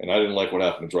 And I didn't like what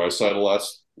happened to Draisaitl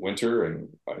last winter, and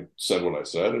I said what I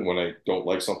said. And when I don't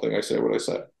like something, I say what I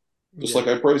say. Just like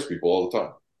I praise people all the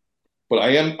time. But I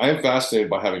am fascinated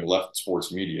by having left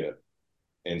sports media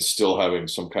and still having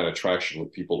some kind of traction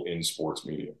with people in sports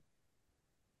media.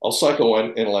 I'll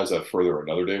psychoanalyze that further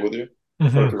another day with you, try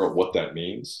to figure out what that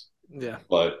means. Yeah.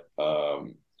 But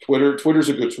Twitter's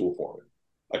a good tool for me.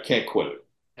 I can't quit it.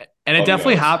 And it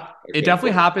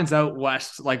definitely happens out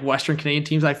west, like Western Canadian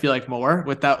teams. I feel like more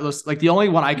without those. Like the only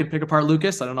one I could pick apart,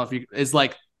 Lucas, I don't know if you is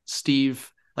like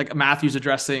Steve, like Matthews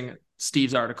addressing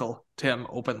Steve's article to him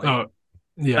openly. Oh,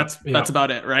 yeah, that's about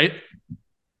it, right?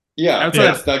 Yeah,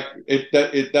 that's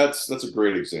a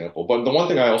great example. But the one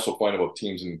thing I also find about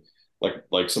teams and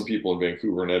like some people in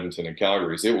Vancouver and Edmonton and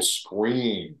Calgary is they will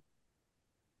scream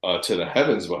to the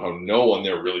heavens about how no one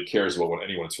there really cares about what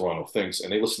anyone in Toronto thinks,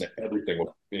 and they listen to everything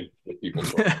what people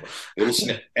say. They listen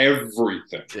to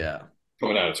everything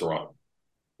coming out of Toronto,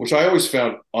 which I always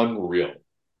found unreal.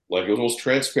 Like, it was the most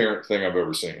transparent thing I've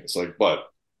ever seen. It's like, but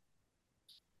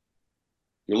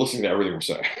you're listening to everything we're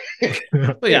saying.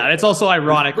 Well, yeah, it's also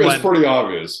ironic. It's pretty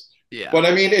obvious. Yeah. But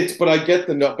I mean, I get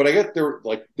there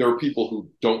are people who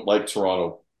don't like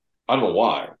Toronto. I don't know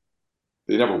why.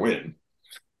 They never win.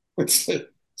 It's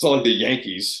not like the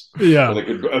Yankees. Yeah. They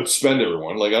could outspend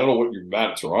everyone. Like, I don't know what you're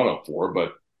mad at Toronto for,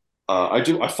 but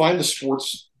I find the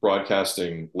sports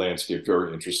broadcasting landscape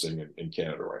very interesting in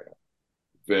Canada right now.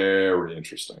 Very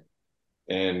interesting.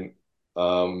 And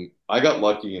I got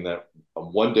lucky in that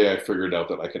one day I figured out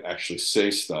that I could actually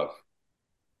say stuff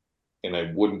and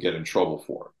I wouldn't get in trouble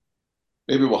for it.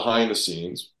 Maybe behind the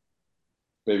scenes,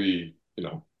 maybe,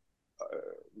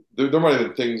 there might have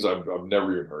been things I've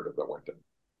never even heard of that went down.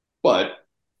 But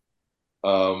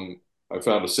I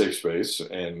found a safe space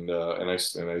and I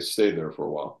stayed there for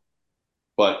a while.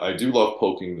 But I do love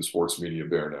poking the sports media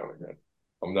bear now and again.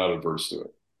 I'm not adverse to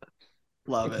it.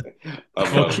 Love it.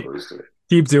 I'm not adverse to it.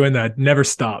 Keep doing that. Never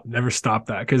stop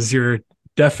that, because you're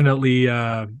definitely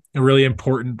a really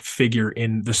important figure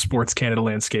in the sports Canada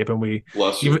landscape. And we,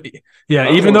 bless you.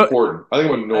 Even though important, I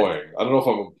think I'm annoying. I don't know if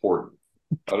I'm important.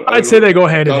 I'd say they go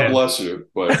hand in hand. God bless you,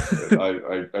 but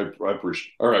I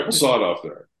appreciate. All right, we'll saw it off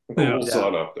there. We'll saw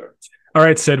it off there. All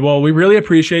right, Sid. Well, we really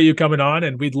appreciate you coming on,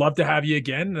 and we'd love to have you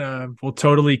again. We'll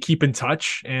totally keep in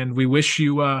touch, and we wish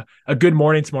you a good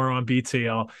morning tomorrow on BT.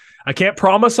 I can't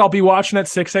promise I'll be watching at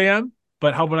 6 a.m.,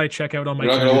 but how about I check out on my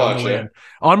commute on the way in?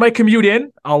 On my commute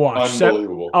in, I'll watch.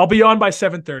 Unbelievable. I'll be on by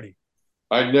 7:30.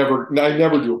 I never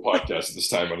do a podcast at this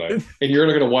time of night, and you're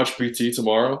going to watch BT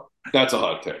tomorrow? That's a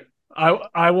hot take.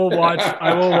 I will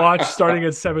watch starting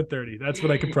at 7:30. That's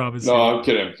what I can promise. No, I'm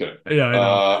kidding. Yeah, I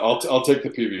know. I'll take the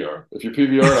PVR. If you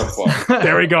PVR, I'm fine.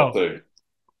 There we go. I'll take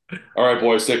it. All right,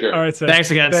 boys, take care. All right, Sid.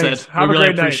 Thanks again, Sid. Have we a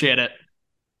really great appreciate it.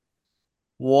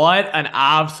 What an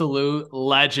absolute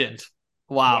legend.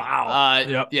 Wow.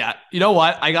 Yep. Yeah. You know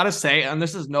what? I gotta say, and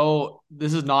this is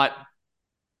not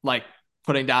like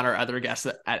putting down our other guests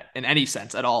in any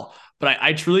sense at all. But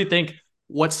I truly think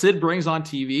what Sid brings on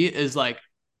TV is like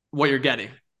what you're getting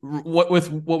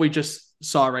with what we just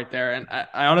saw right there. And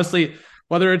I honestly,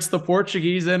 whether it's the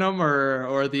Portuguese in him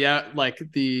or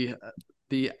the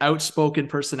outspoken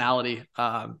personality,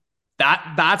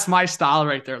 that's my style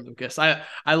right there, Lucas. I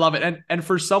love it. And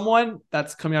for someone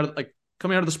that's coming out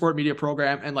of the sport media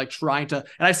program and like trying to,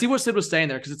 and I see what Sid was saying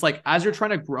there, because it's like, as you're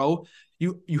trying to grow,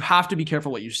 you have to be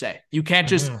careful what you say. You can't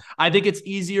just, I think it's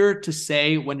easier to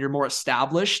say when you're more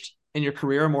established in your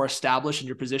career, more established in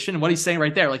your position. And what he's saying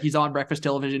right there, like he's on breakfast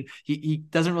television. He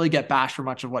doesn't really get bashed for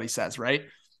much of what he says, right?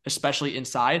 Especially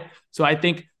inside. So I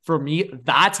think for me,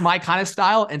 that's my kind of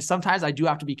style. And sometimes I do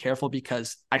have to be careful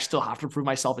because I still have to prove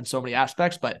myself in so many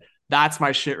aspects, but that's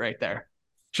my shit right there.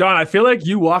 John, I feel like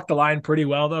you walk the line pretty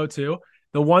well though, too.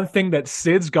 The one thing that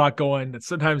Sid's got going that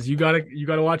sometimes you gotta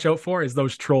watch out for is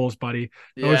those trolls, buddy.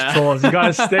 Those trolls. You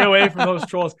gotta stay away from those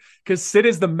trolls, because Sid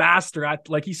is the master at,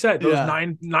 like he said,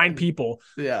 those nine people.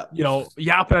 Yeah.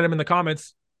 Yapping at him in the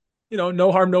comments.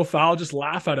 No harm, no foul. Just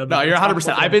laugh at him. No, you're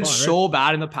 100%. I've been so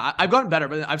bad in the past. I've gotten better,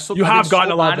 but I've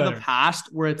gotten a lot better in the past,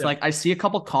 where it's like I see a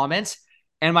couple comments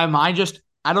and my mind just,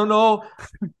 I don't know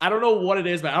what it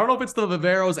is, but I don't know if it's the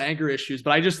Vivero's anger issues,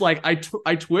 but I just like I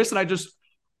twist and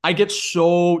I get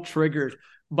so triggered.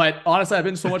 But honestly, I've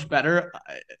been so much better.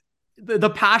 The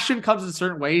passion comes in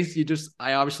certain ways.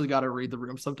 I obviously got to read the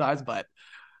room sometimes, but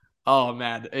oh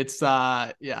man, it's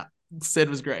Sid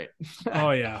was great.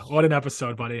 Oh yeah. What an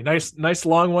episode, buddy. Nice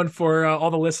long one for all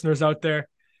the listeners out there.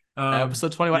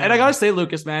 Episode 21. Yeah. And I got to say,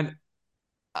 Lucas, man,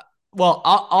 well,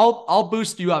 I'll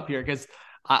boost you up here, because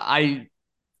I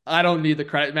don't need the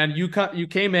credit, man. You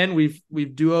came in, we've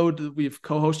duoed, we've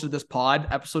co-hosted this pod,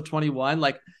 episode 21.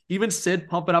 Like, even Sid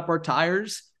pumping up our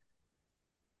tires.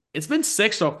 It's been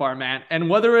sick so far, man. And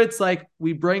whether it's like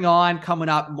we bring on coming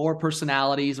up more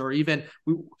personalities, or even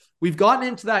we've gotten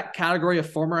into that category of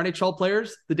former NHL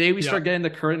players. The day we start getting the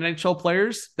current NHL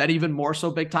players, that even more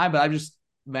so big time. But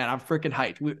I'm freaking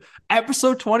hyped.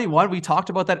 Episode 21, we talked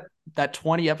about that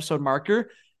 20 episode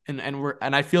marker, and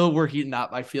I feel we're heating up.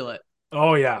 I feel it.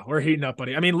 Oh yeah, we're heating up,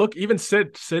 buddy. I mean, look, even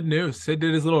Sid knew. Sid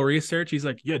did his little research. He's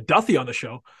like, yeah, Duthie on the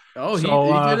show. Oh,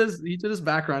 he did his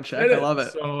background check. I love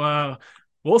it. So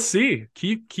we'll see.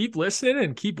 Keep listening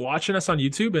and keep watching us on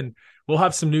YouTube, and we'll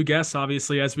have some new guests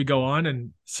obviously as we go on.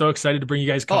 And so excited to bring you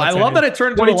guys content. I love that it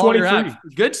turned into a longer app.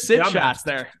 Good Sid chats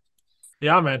there.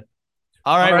 Yeah, man.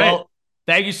 All right. Well,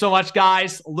 thank you so much,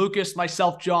 guys. Lucas,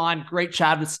 myself, John. Great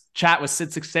chat with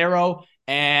Sid Seixeiro.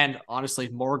 And honestly,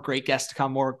 more great guests to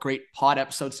come, more great pod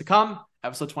episodes to come.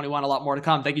 Episode 21, a lot more to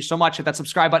come. Thank you so much. Hit that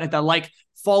subscribe button, hit that like,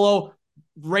 follow,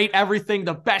 rate everything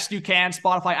the best you can.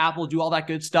 Spotify, Apple, do all that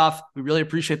good stuff. We really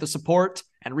appreciate the support,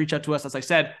 and reach out to us, as I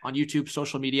said, on YouTube,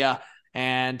 social media.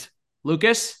 And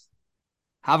Lucas,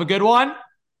 have a good one.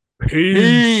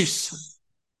 Peace.